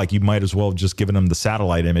and it's like you might as well have just given him the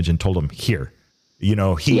satellite image and told him, here, he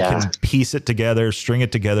can piece it together, string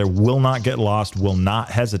it together, will not get lost, will not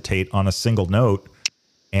hesitate on a single note.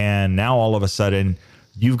 And now all of a sudden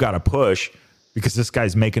you've got to push because this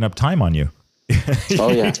guy's making up time on you.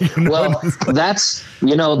 Oh yeah. Well, that's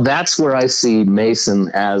where I see Mason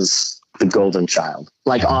as the golden child.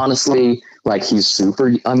 Like, honestly, like he's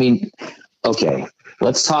super, okay,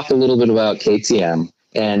 let's talk a little bit about KTM.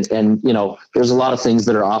 And there's a lot of things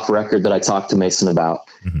that are off record that I talked to Mason about.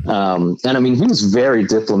 And he was very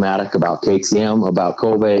diplomatic about KTM, about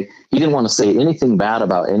Kobe. He didn't want to say anything bad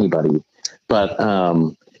about anybody, but,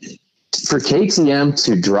 for KTM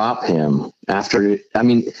to drop him after,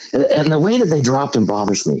 and the way that they dropped him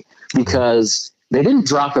bothers me, because they didn't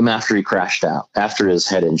drop him after he crashed out, after his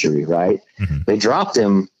head injury, right? They dropped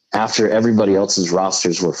him after everybody else's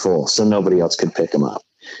rosters were full, so nobody else could pick him up,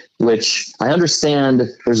 which I understand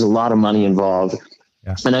there's a lot of money involved.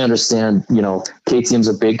 Yeah. And I understand, KTM's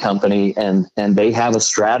a big company and they have a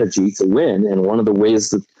strategy to win. And one of the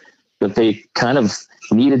ways that they kind of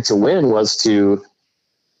needed to win was to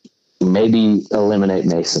maybe eliminate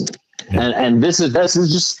Mason. Yeah. And this is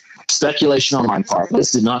just speculation on my part.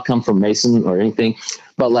 This did not come from Mason or anything,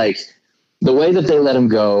 but like the way that they let him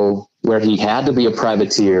go, where he had to be a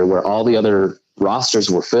privateer, where all the other rosters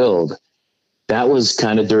were filled, that was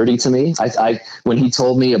kind of dirty to me. I when he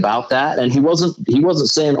told me about that, and he wasn't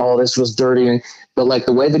saying, oh, this was dirty, but like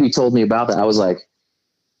the way that he told me about that, I was like,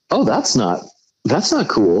 oh, that's not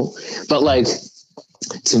cool. But like,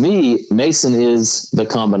 to me, Mason is the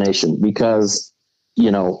combination, because,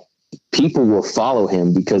 people will follow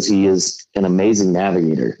him because he is an amazing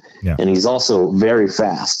navigator. Yeah. And he's also very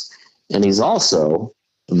fast, and he's also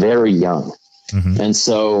very young. And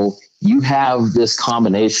so you have this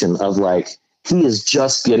combination of like, he is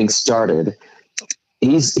just getting started.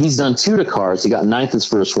 He's done 2 Dakars. He got 9th his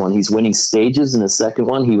first one. He's winning stages in his second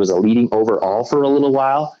one. He was a leading overall for a little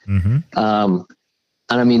while. And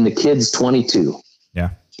the kid's 22.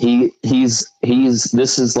 Yeah. He's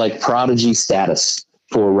this is like prodigy status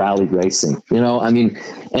for rally racing, and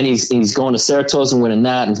he's going to Cerritos and winning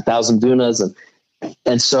that, and 1,000 Dunas.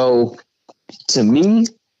 And so to me,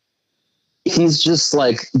 he's just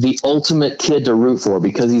like the ultimate kid to root for,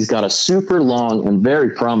 because he's got a super long and very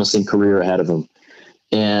promising career ahead of him.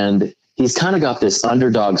 And he's kind of got this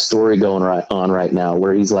underdog story going on right now,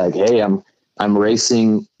 where he's like, hey, I'm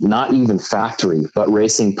racing, not even factory, but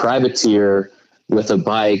racing privateer with a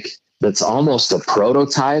bike that's almost a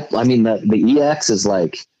prototype. The EX is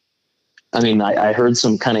like, I heard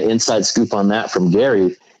some kind of inside scoop on that from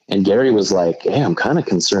Gary, and Gary was like, hey, I'm kind of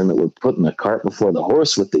concerned that we're putting the cart before the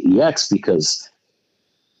horse with the EX, because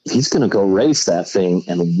he's going to go race that thing,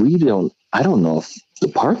 and I don't know if the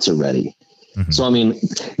parts are ready. So,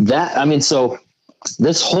 so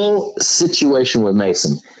this whole situation with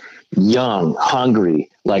Mason, young, hungry,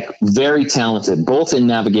 like very talented, both in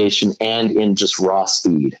navigation and in just raw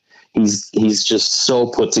speed. He's just so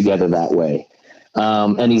put together that way.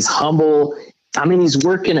 And he's humble. He's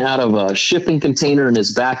working out of a shipping container in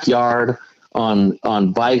his backyard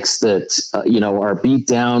on bikes that, are beat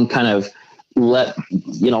down, kind of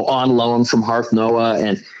on loan from Hearth Noah.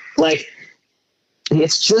 And like,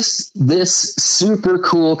 it's just this super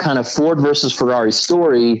cool kind of Ford versus Ferrari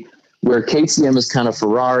story, where KTM is kind of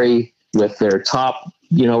Ferrari with their top,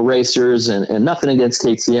 racers, and nothing against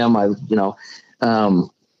KTM.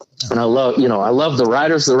 And I love the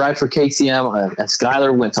riders that ride for KTM. And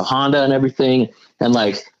Skyler went to Honda and everything. And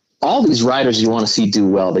like all these riders you want to see do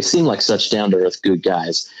well, they seem like such down to earth, good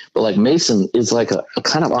guys. But like Mason is like a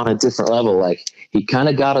kind of on a different level. Like he kind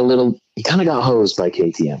of got hosed by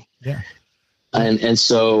KTM. Yeah. And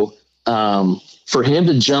so, for him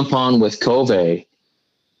to jump on with Cove,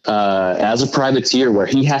 as a privateer where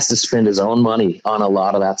he has to spend his own money on a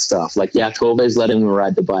lot of that stuff. Like, yeah, Cove's letting him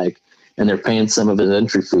ride the bike and they're paying some of his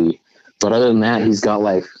entry fee. But other than that, he's got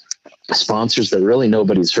like sponsors that really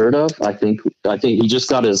nobody's heard of. I think he just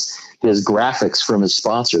got his graphics from his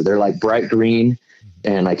sponsor. They're like bright green,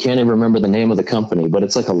 and I can't even remember the name of the company, but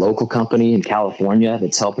it's like a local company in California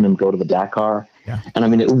that's helping him go to the Dakar. Yeah. And I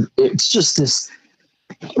mean, it's just this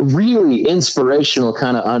really inspirational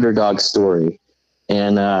kind of underdog story.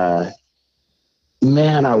 And,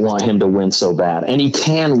 man, I want him to win so bad. And he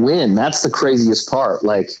can win. That's the craziest part.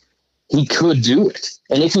 Like, he could do it.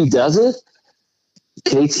 And if he does it,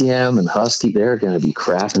 KTM and Husky, they're going to be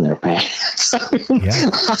crapping their pants.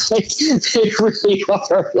 They really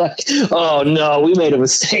are like, oh no, we made a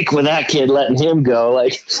mistake with that kid, letting him go.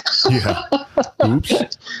 Like, yeah.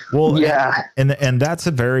 Oops. Well, yeah. And that's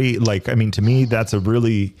a very, like, I mean, to me, that's a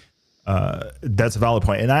really, that's a valid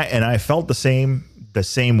point. And I felt the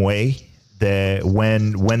same way that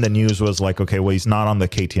when the news was like, okay, well, he's not on the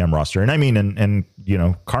KTM roster. And I mean, and you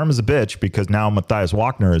know, karma's a bitch because now Matthias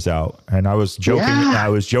Wagner is out. And I was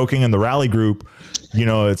joking in the rally group, you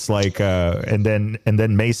know, it's like, and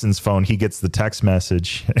then Mason's phone, he gets the text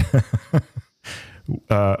message.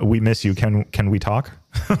 We miss you. Can we talk?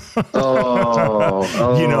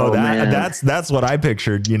 oh, you know, man. that's what I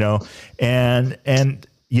pictured, you know, and,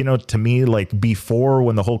 you know, to me, like before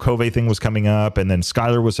when the whole Cove thing was coming up and then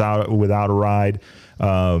Skylar was out without a ride,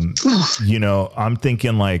 you know, I'm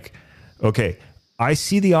thinking like, okay, I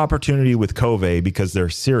see the opportunity with Cove because they're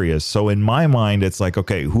serious. So in my mind, it's like,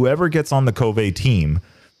 okay, whoever gets on the Cove team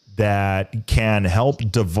that can help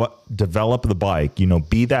develop the bike, you know,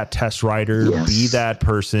 be that test rider, yes. be that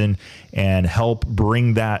person and help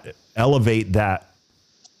elevate that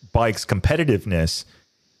bike's competitiveness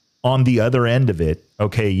on the other end of it.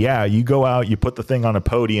 Okay, yeah, you go out, you put the thing on a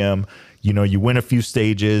podium, you know, you win a few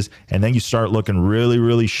stages, and then you start looking really,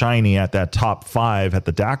 really shiny at that top 5 at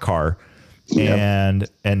the Dakar. Yep.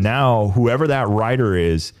 And now whoever that rider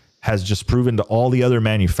is has just proven to all the other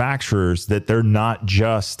manufacturers that they're not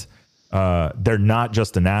just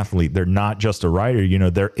an athlete, they're not just a rider. You know,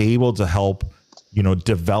 they're able to help, you know,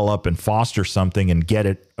 develop and foster something and get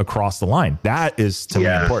it across the line. That is to me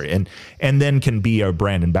important. And then can be a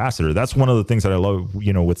brand ambassador. That's one of the things that I love,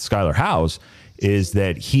 you know, with Skylar House is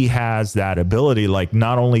that he has that ability. Like,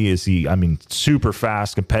 not only is he, I mean, super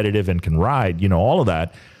fast, competitive, and can ride, you know, all of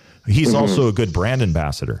that. He's also a good brand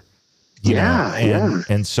ambassador. You know?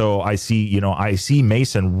 And so I see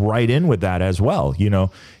Mason right in with that as well. You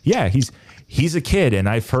know, yeah, he's a kid, and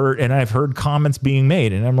I've heard comments being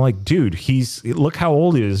made, and I'm like, dude, look how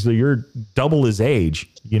old he is. You're double his age,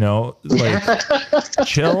 you know, like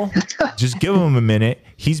chill, just give him a minute.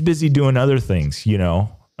 He's busy doing other things, you know?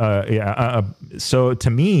 So to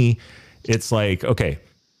me, it's like, okay,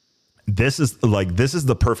 this is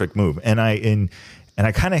the perfect move. And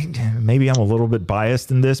I kind of, maybe I'm a little bit biased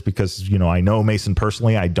in this because, you know, I know Mason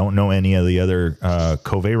personally. I don't know any of the other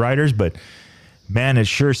Cove riders, but man, it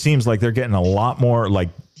sure seems like they're getting a lot more. Like,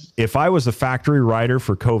 if I was a factory rider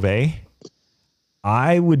for Cove,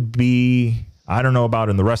 I would be, I don't know about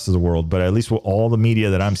in the rest of the world, but at least with all the media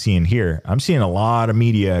that I'm seeing here, I'm seeing a lot of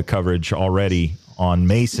media coverage already on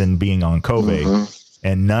Mason being on Cove.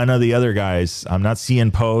 And none of the other guys, I'm not seeing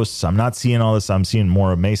posts. I'm not seeing all this. I'm seeing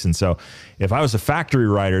more of Mason. So if I was a factory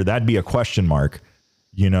rider, that'd be a question mark,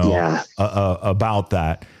 you know, about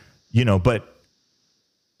that, you know, but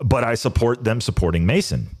I support them supporting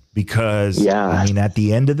Mason because I mean, at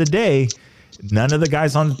the end of the day, none of the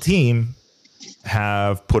guys on the team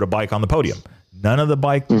have put a bike on the podium. None of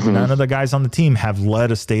the guys on the team have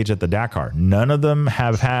led a stage at the Dakar. None of them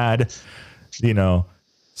have had, you know,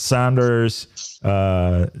 Sanders,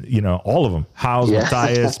 you know, all of them, Howes,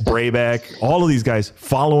 Matthias, Brabeck, all of these guys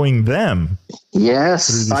following them.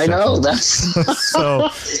 Yes, I know. That's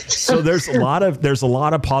so there's a lot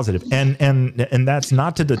of positive, and that's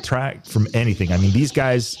not to detract from anything. I mean, these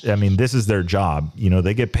guys, I mean, this is their job. You know,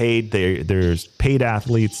 they get paid. There's paid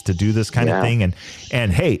athletes to do this kind of thing.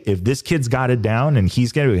 And hey, if this kid's got it down and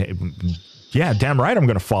he's damn right, I'm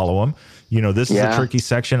going to follow him. You know, this is a tricky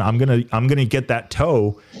section. I'm gonna get that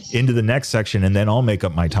toe into the next section, and then I'll make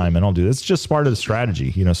up my time and I'll do this. It's just part of the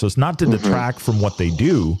strategy, you know. So it's not to detract from what they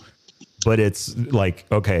do, but it's like,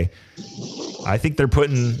 okay, I think they're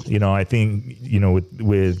putting, you know, I think, you know,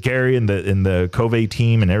 with Gary and the Cove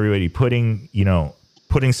team and everybody putting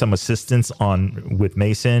some assistance on with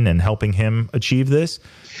Mason and helping him achieve this.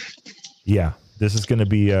 Yeah, this is going to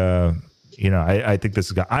be I think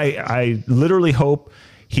this is, I literally hope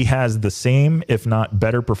he has the same, if not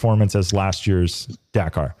better performance as last year's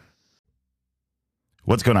Dakar.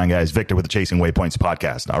 What's going on, guys? Victor with the Chasing Waypoints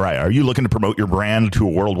podcast. All right. Are you looking to promote your brand to a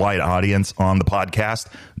worldwide audience on the podcast?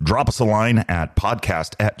 Drop us a line at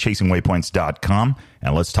podcast@chasingwaypoints.com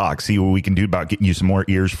and let's talk. See what we can do about getting you some more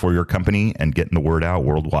ears for your company and getting the word out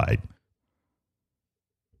worldwide.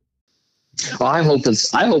 Well, I hope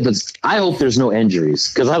there's no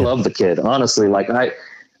injuries, because I love the kid. Honestly, like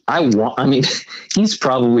he's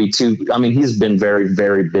probably he's been very,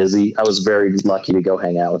 very busy. I was very lucky to go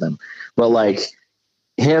hang out with him, but like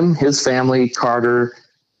him, his family, Carter,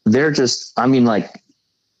 they're just, I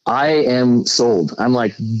am sold. I'm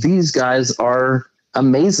like, these guys are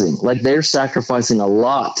amazing. Like, they're sacrificing a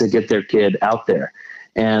lot to get their kid out there.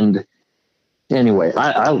 And anyway,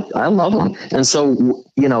 I love them. And so,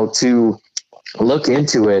 to look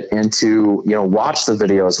into it and to, watch the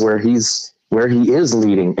videos where he is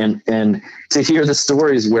leading, and to hear the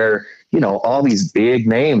stories where, all these big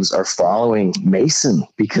names are following Mason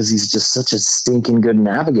because he's just such a stinking good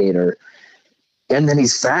navigator. And then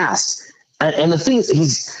he's fast. And the thing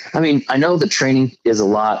is, I know the training is a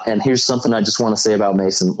lot. And here's something I just want to say about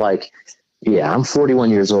Mason. Like, yeah, I'm 41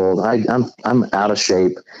 years old. I'm out of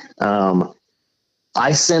shape.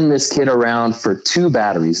 I send this kid around for 2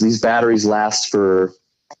 batteries. These batteries last for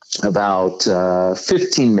about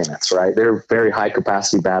 15 minutes, right? They're very high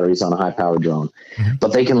capacity batteries on a high power drone,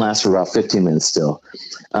 but they can last for about 15 minutes still.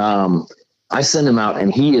 I send him out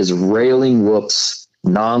and he is railing whoops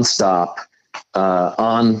nonstop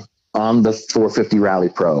on the 450 Rally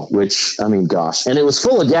Pro, which, gosh, and it was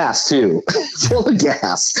full of gas too. Full of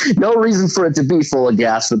gas. No reason for it to be full of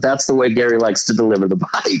gas, but that's the way Gary likes to deliver the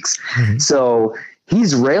bikes. So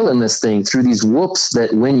he's railing this thing through these whoops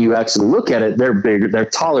that, when you actually look at it, they're bigger, they're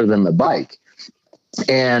taller than the bike.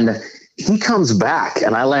 And he comes back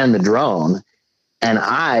and I land the drone and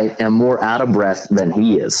I am more out of breath than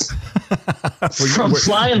he is from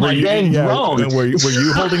flying my dang drone. Were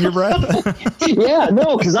you holding your breath? Yeah,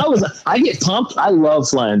 no, because I get pumped. I love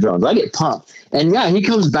flying drones. I get pumped. And yeah, he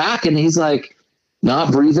comes back and he's like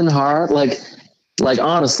not breathing hard. Like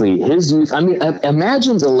honestly, his youth,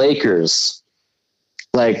 imagine the Lakers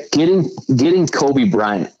like getting Kobe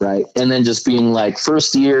Bryant, right? And then just being like,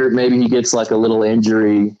 first year, maybe he gets like a little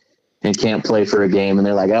injury and can't play for a game. And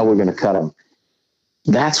they're like, oh, we're going to cut him.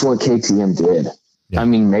 That's what KTM did. Yeah.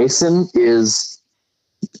 Mason is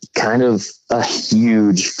kind of a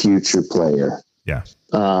huge future player. Yeah.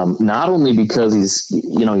 Not only because he's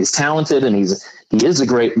talented and he is a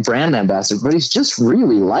great brand ambassador, but he's just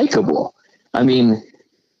really likable.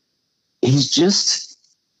 He's just,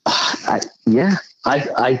 I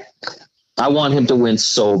want him to win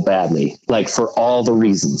so badly, like for all the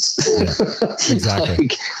reasons. Yeah,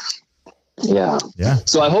 exactly. Yeah.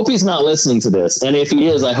 So I hope he's not listening to this. And if he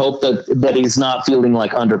is, I hope that he's not feeling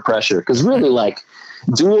like under pressure, because really, like,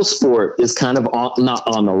 dual sport is kind of not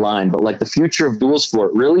on the line, but like the future of dual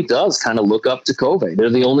sport really does kind of look up to Kobe. They're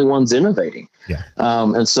the only ones innovating. Yeah.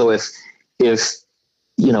 And so if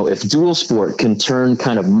dual sport can turn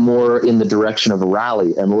kind of more in the direction of a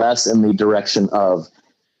rally and less in the direction of,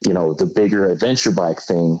 the bigger adventure bike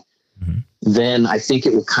thing, then I think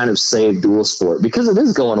it will kind of save dual sport, because it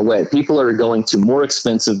is going away. People are going to more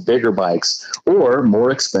expensive, bigger bikes or more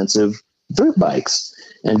expensive dirt bikes,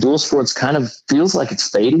 and dual sports kind of feels like it's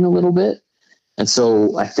fading a little bit. And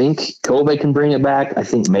so I think Kobe can bring it back. I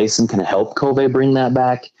think Mason can help Kobe bring that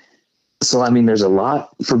back. So, there's a lot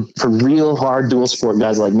for real hard dual sport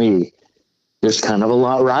guys like me. There's kind of a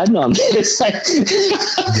lot riding on this. That's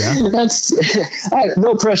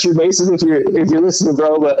no pressure, Mason, if you're listening,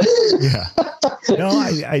 bro. But yeah, no,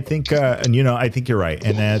 I think I think you're right,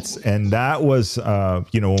 and that was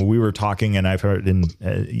when we were talking, and I've heard,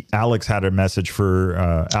 and Alex had a message for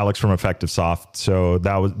Alex from Effective Soft, so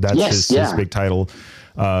that's his big title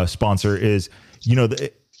sponsor is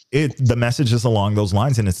the message is along those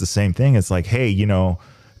lines, and it's the same thing. It's like, hey,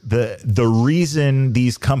 the reason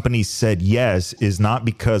these companies said yes is not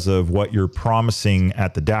because of what you're promising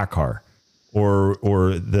at the Dakar or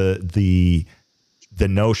the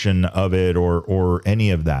notion of it or any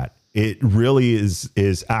of that. It really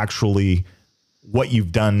is actually what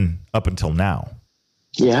you've done up until now.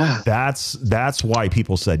 Yeah. That's why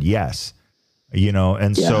people said yes.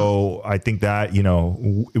 So I think that,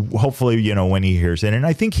 hopefully, when he hears it, and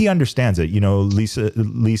I think he understands it,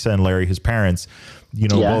 Lisa and Larry, his parents,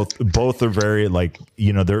 both are very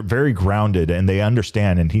they're very grounded and they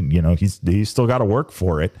understand, and he's still got to work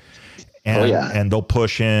for it, and they'll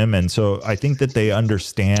push him. And so I think that they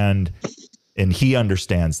understand And he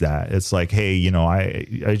understands that. It's like, hey, you know,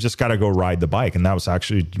 I just got to go ride the bike. And that was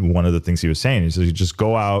actually one of the things he was saying. He said, you just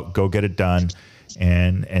go out, go get it done,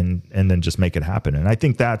 and then just make it happen. And I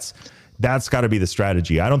think that's got to be the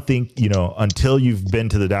strategy. I don't think, you know, until you've been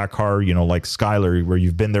to the Dakar, you know, like Skylar, where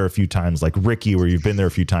you've been there a few times, like Ricky, where you've been there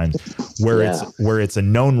a few times, where it's a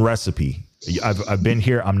known recipe. I've been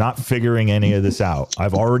here. I'm not figuring any of this out.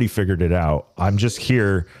 I've already figured it out. I'm just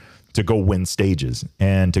here to go win stages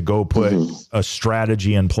and to go put a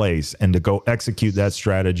strategy in place and to go execute that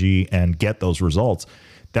strategy and get those results.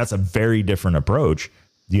 That's a very different approach,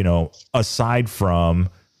 you know, aside from,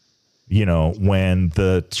 you know, when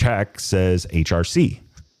the check says HRC,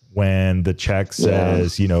 when the check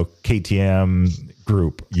says, you know, KTM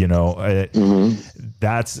group, you know,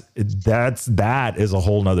 that is a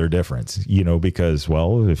whole nother difference, you know, because,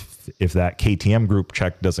 well, if that KTM group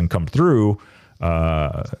check doesn't come through,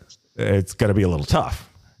 it's got to be a little tough,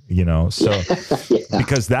 you know? So,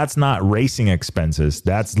 because that's not racing expenses,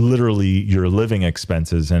 that's literally your living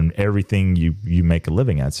expenses and everything you make a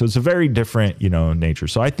living at. So it's a very different, you know, nature.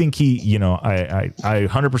 So I think he, you know, I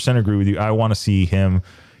 100% agree with you. I want to see him,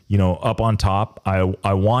 you know, up on top.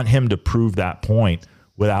 I want him to prove that point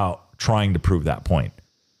without trying to prove that point.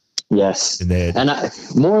 Yes. And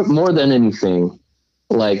more than anything,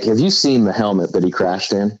 like, have you seen the helmet that he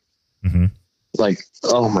crashed in? Like,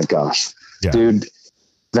 oh my gosh, dude,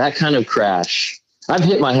 that kind of crash. I've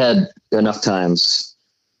hit my head enough times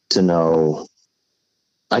to know.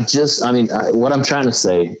 What I'm trying to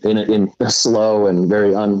say in a slow and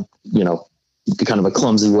very you know, kind of a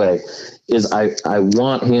clumsy way is I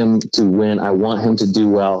want him to win. I want him to do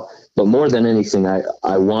well, but more than anything,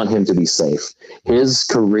 I want him to be safe. His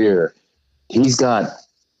career, he's got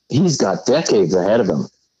decades ahead of him.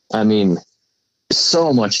 I mean,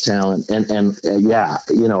 so much talent and yeah,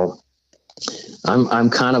 you know, I'm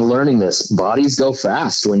kind of learning this. Bodies go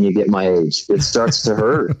fast when you get my age. It starts to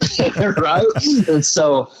hurt. Right. And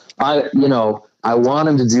so I want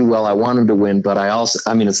him to do well. I want him to win, but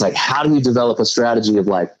it's like, how do you develop a strategy of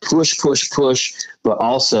like push, but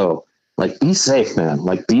also like, be safe, man.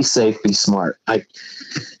 Like, be safe, be smart. I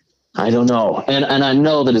don't know. And I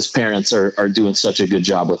know that his parents are doing such a good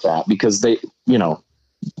job with that, because they, you know,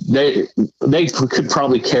 they could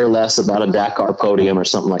probably care less about a Dakar podium or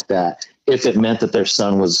something like that if it meant that their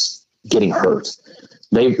son was getting hurt.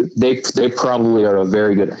 They probably are a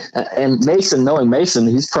very good, and Mason, knowing Mason,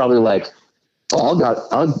 he's probably like, oh,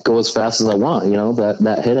 I'll go as fast as I want. You know,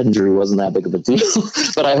 that head injury wasn't that big of a deal.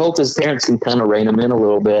 But I hope his parents can kind of rein him in a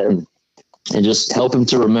little bit and just help him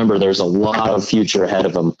to remember there's a lot of future ahead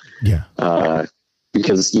of him. Yeah.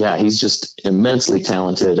 Because he's just immensely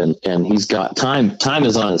talented and he's got time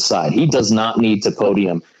is on his side. He does not need to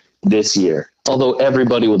podium this year, although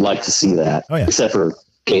everybody would like to see that, except for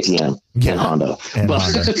KTM and Honda.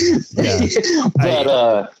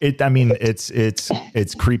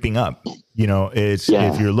 It's creeping up. You know,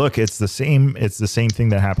 if you look, it's the same thing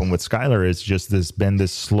that happened with Skylar. It's just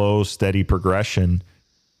this slow, steady progression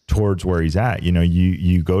towards where he's at. You know,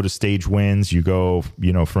 you go to stage wins, you go,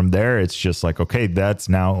 you know, from there, it's just like, okay, that's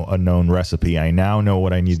now a known recipe. I now know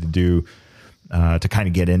what I need to do to kind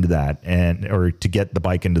of get into that or to get the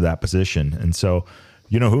bike into that position. And so,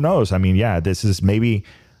 you know, who knows? I mean, this is maybe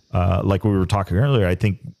like we were talking earlier, I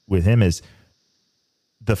think with him is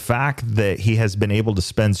the fact that he has been able to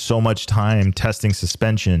spend so much time testing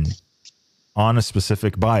suspension on a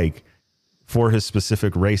specific bike for his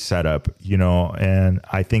specific race setup, you know, and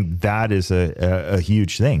I think that is a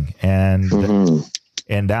huge thing. And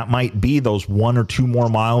that might be those 1 or 2 more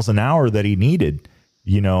miles an hour that he needed,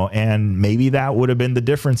 you know, and maybe that would have been the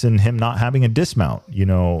difference in him not having a dismount, you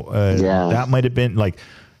know, that might've been like,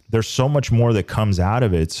 there's so much more that comes out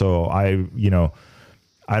of it. So I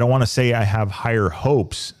don't want to say I have higher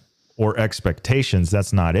hopes or expectations.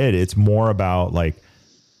 That's not it. It's more about like,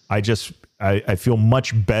 I feel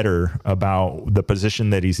much better about the position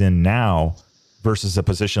that he's in now versus a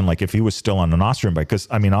position like if he was still on an Austrian bike. Because,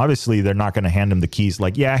 I mean, obviously they're not going to hand him the keys.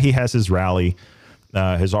 Like, he has his rally,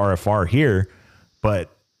 his RFR here, but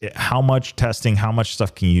how much testing, how much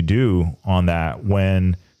stuff can you do on that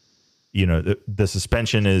when, you know, the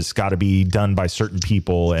suspension is got to be done by certain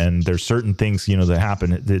people and there's certain things, you know, that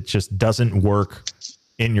happen. It just doesn't work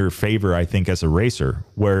in your favor, I think, as a racer,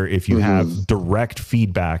 where if you have direct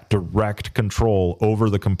feedback, direct control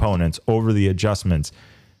over the components, over the adjustments,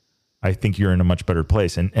 I think you're in a much better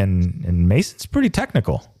place. And Mason's pretty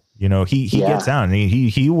technical. You know, he gets down and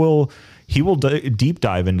he will deep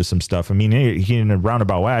dive into some stuff. I mean, he in a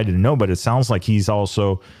roundabout way, I didn't know, but it sounds like he's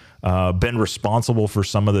also been responsible for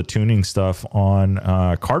some of the tuning stuff on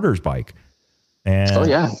Carter's bike. And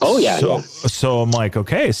oh yeah. So I'm like,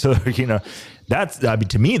 okay, so that's, I mean,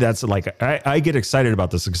 to me, that's like, I get excited about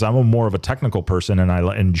this because I'm more of a technical person, and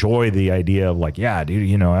I enjoy the idea of like, yeah,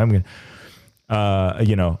 dude,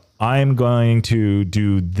 I'm going to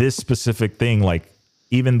do this specific thing. Like,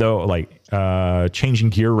 even though like changing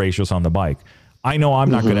gear ratios on the bike, I know I'm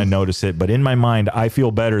not going to notice it, but in my mind, I feel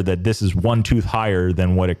better that this is one tooth higher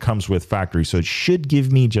than what it comes with factory. So it should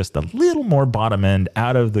give me just a little more bottom end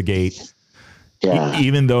out of the gate. Yeah.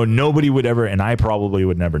 Even though nobody would ever, and I probably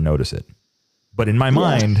would never notice it. But in my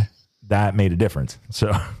mind, that made a difference. So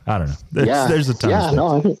I don't know. There's a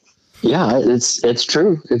ton. It's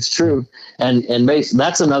true. It's true. And Mason,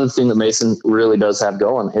 that's another thing that Mason really does have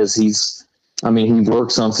going is he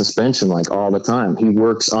works on suspension like all the time. He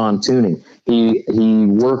works on tuning. He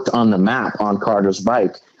worked on the map on Carter's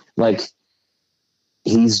bike. Like,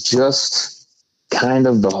 he's just kind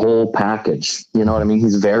of the whole package. You know what I mean?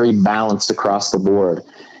 He's very balanced across the board.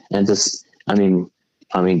 And just, I mean,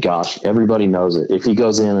 gosh, everybody knows it. If he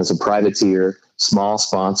goes in as a privateer, small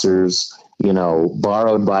sponsors,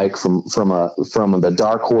 borrowed bike from the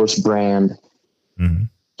Dark Horse brand. Mm-hmm.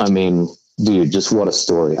 I mean, dude, just what a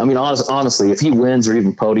story. I mean, honestly, if he wins or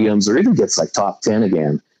even podiums or even gets like top 10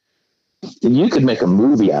 again, you could make a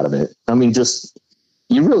movie out of it. I mean,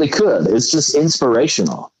 you really could. It's just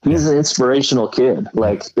inspirational. He's an inspirational kid.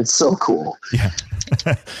 Like, it's so cool. Yeah.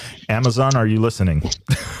 Amazon, are you listening?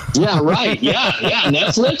 Yeah, right. Yeah.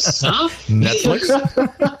 Netflix, huh? Netflix.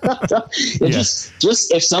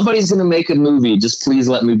 Just if somebody's going to make a movie, just please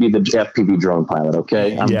let me be the FPV drone pilot.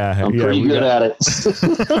 Okay. I'm pretty good at it.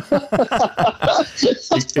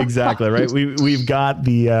 Exactly. Right. We've got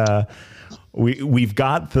the, we've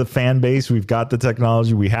got the fan base. We've got the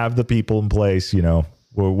technology. We have the people in place,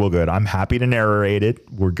 We're good. I'm happy to narrate it.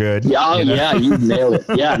 We're good. Yeah, yeah, you nailed it.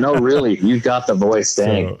 Yeah, no, really, you got the voice.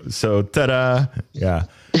 Dang. So ta-da! Yeah,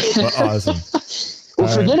 well, awesome.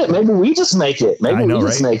 Well, forget it. Maybe we just make it. Maybe we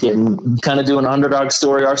just make it and kind of do an underdog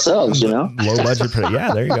story ourselves. Low budget.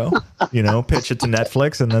 Yeah, there you go. Pitch it to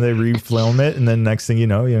Netflix, and then they refilm it, and then next thing you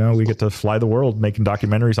know, we get to fly the world making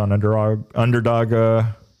documentaries on underdog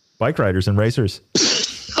bike riders and racers.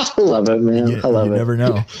 I love it, man. I love it. You never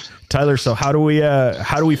know. Tyler, so how do we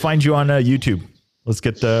find you on YouTube? Let's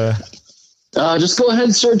get just go ahead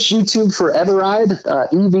and search YouTube for eveRide,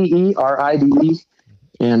 EveRide,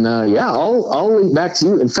 and I'll link back to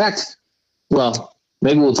you. In fact, well,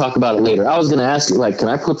 maybe we'll talk about it later. I was going to ask you, like, can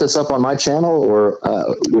I put this up on my channel, or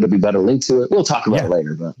would it be better linked to it? We'll talk about it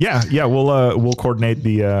later. But we'll coordinate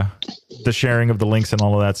the sharing of the links and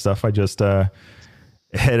all of that stuff. I just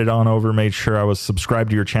headed on over, made sure I was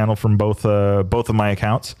subscribed to your channel from both of my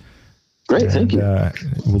accounts. Great, thank you.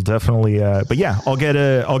 We'll definitely, but yeah, I'll get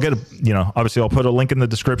a, obviously I'll put a link in the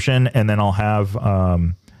description, and then I'll have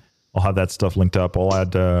that stuff linked up. I'll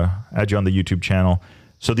add you on the YouTube channel.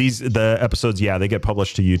 So the episodes, they get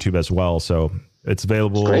published to YouTube as well. So it's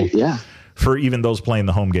available. Great, yeah. For even those playing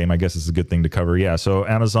the home game, I guess it's a good thing to cover. Yeah. So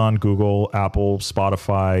Amazon, Google, Apple,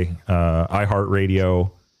 Spotify,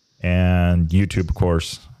 iHeartRadio, and YouTube, of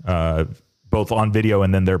course, both on video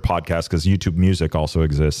and then their podcast, because YouTube Music also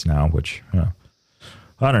exists now, which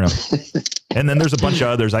I don't know. And then there's a bunch of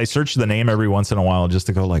others. I search the name every once in a while just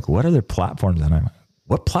to go like, what other platforms? And I'm like,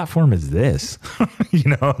 what platform is this?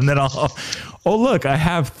 And then look, I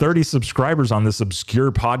have 30 subscribers on this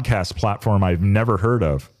obscure podcast platform I've never heard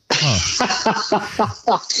of.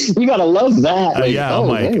 Huh. You gotta love that. Like, I'm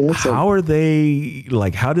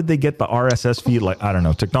like, how did they get the RSS feed? Like, I don't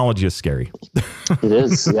know. Technology is scary. It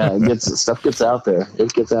is. Yeah, stuff gets out there.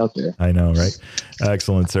 It gets out there. I know, right?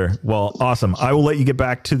 Excellent, sir. Well, awesome. I will let you get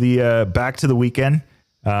back to the weekend.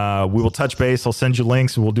 We will touch base. I'll send you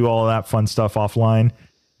links, and we'll do all of that fun stuff offline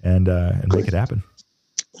and make it happen.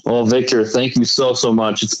 Well, Victor, thank you so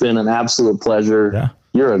much. It's been an absolute pleasure. Yeah.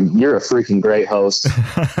 You're a freaking great host.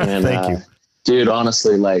 And, thank you, dude.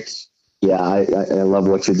 Honestly, I love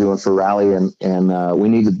what you're doing for Rally, and we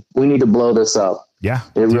need to blow this up. Yeah,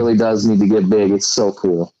 it really does need to get big. It's so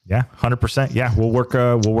cool. Yeah, 100%. Yeah, we'll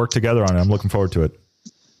work together on it. I'm looking forward to it.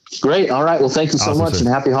 Great. All right. Well, thank you so much, and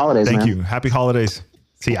happy holidays. Thank man. you. Happy holidays.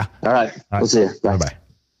 See ya. All right. We'll see you. Bye. Bye.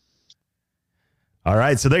 All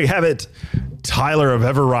right. So there you have it. Tyler of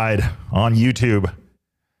eveRide on YouTube.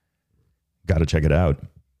 Got to check it out,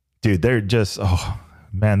 dude. They're just,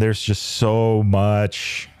 there's just so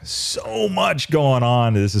much going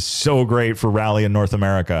on. This is so great for rally in North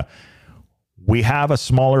America. We have a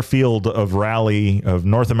smaller field of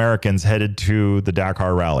North Americans headed to the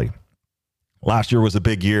Dakar Rally. Last year was a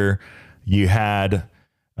big year. You had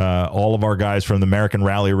all of our guys from the American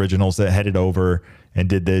Rally Originals that headed over and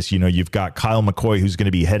did this. You know, you've got Kyle McCoy, who's going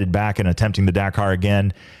to be headed back and attempting the Dakar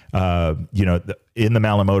again, you know, in the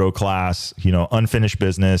Malamoto class, you know, unfinished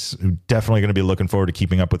business. Definitely going to be looking forward to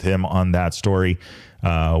keeping up with him on that story.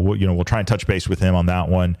 We'll try and touch base with him on that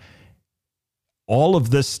one. All of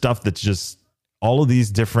this stuff that's just all of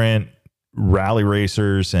these different rally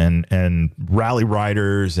racers and rally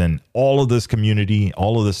riders and all of this community,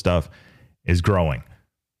 all of this stuff is growing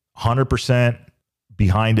 100%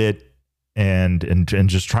 behind it. And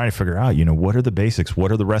just trying to figure out, you know, what are the basics?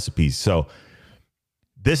 What are the recipes? So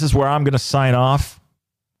this is where I'm going to sign off.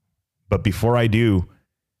 But before I do,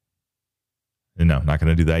 no, not going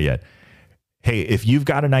to do that yet. Hey, if you've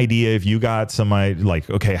got an idea, if you got some, like,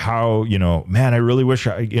 okay, how, you know, man, I really wish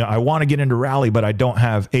I want to get into rally, but I don't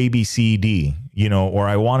have A, B, C, D, you know, or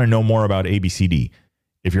I want to know more about A, B, C, D.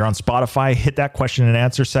 If you're on Spotify, hit that question and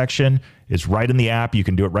answer section. It's right in the app. You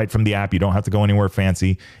can do it right from the app. You don't have to go anywhere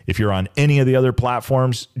fancy. If you're on any of the other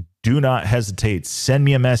platforms, do not hesitate. Send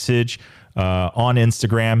me a message on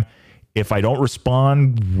Instagram. If I don't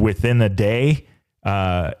respond within a day,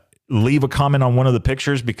 leave a comment on one of the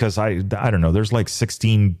pictures, because I don't know, there's like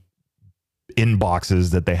 16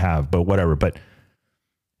 inboxes that they have, but whatever. But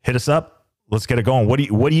hit us up. Let's get it going. What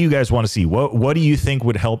do you guys want to see? What do you think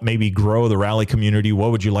would help maybe grow the rally community?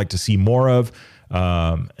 What would you like to see more of?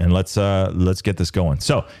 And let's get this going.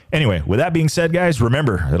 So anyway, with that being said, guys,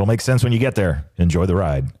 remember, it'll make sense when you get there. Enjoy the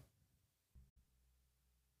ride.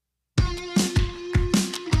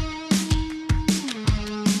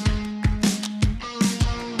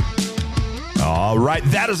 All right,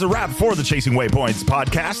 that is a wrap for the Chasing Waypoints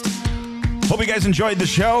podcast. Hope you guys enjoyed the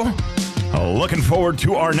show. Looking forward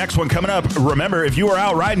to our next one coming up. Remember, if you are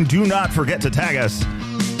out riding, do not forget to tag us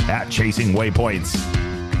at Chasing Waypoints.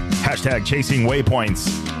 Hashtag Chasing Waypoints.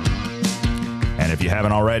 And if you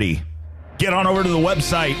haven't already, get on over to the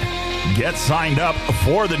website. Get signed up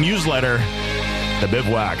for the newsletter, The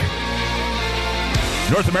Bivouac.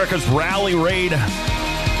 North America's Rally Raid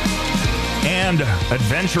and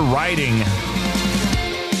Adventure Riding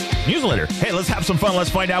newsletter. Hey, let's have some fun. Let's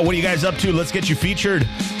find out what are you guys up to. Let's get you featured.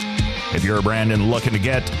 If you're a brand and looking to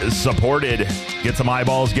get supported, get some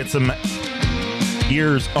eyeballs, get some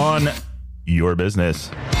ears on your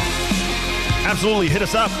business, absolutely hit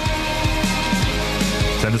us up.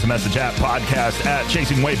 Send us a message at podcast at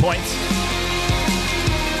Chasing Waypoints.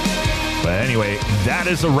 But anyway, that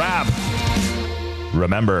is a wrap.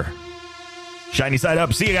 Remember, shiny side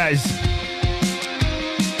up. See you guys.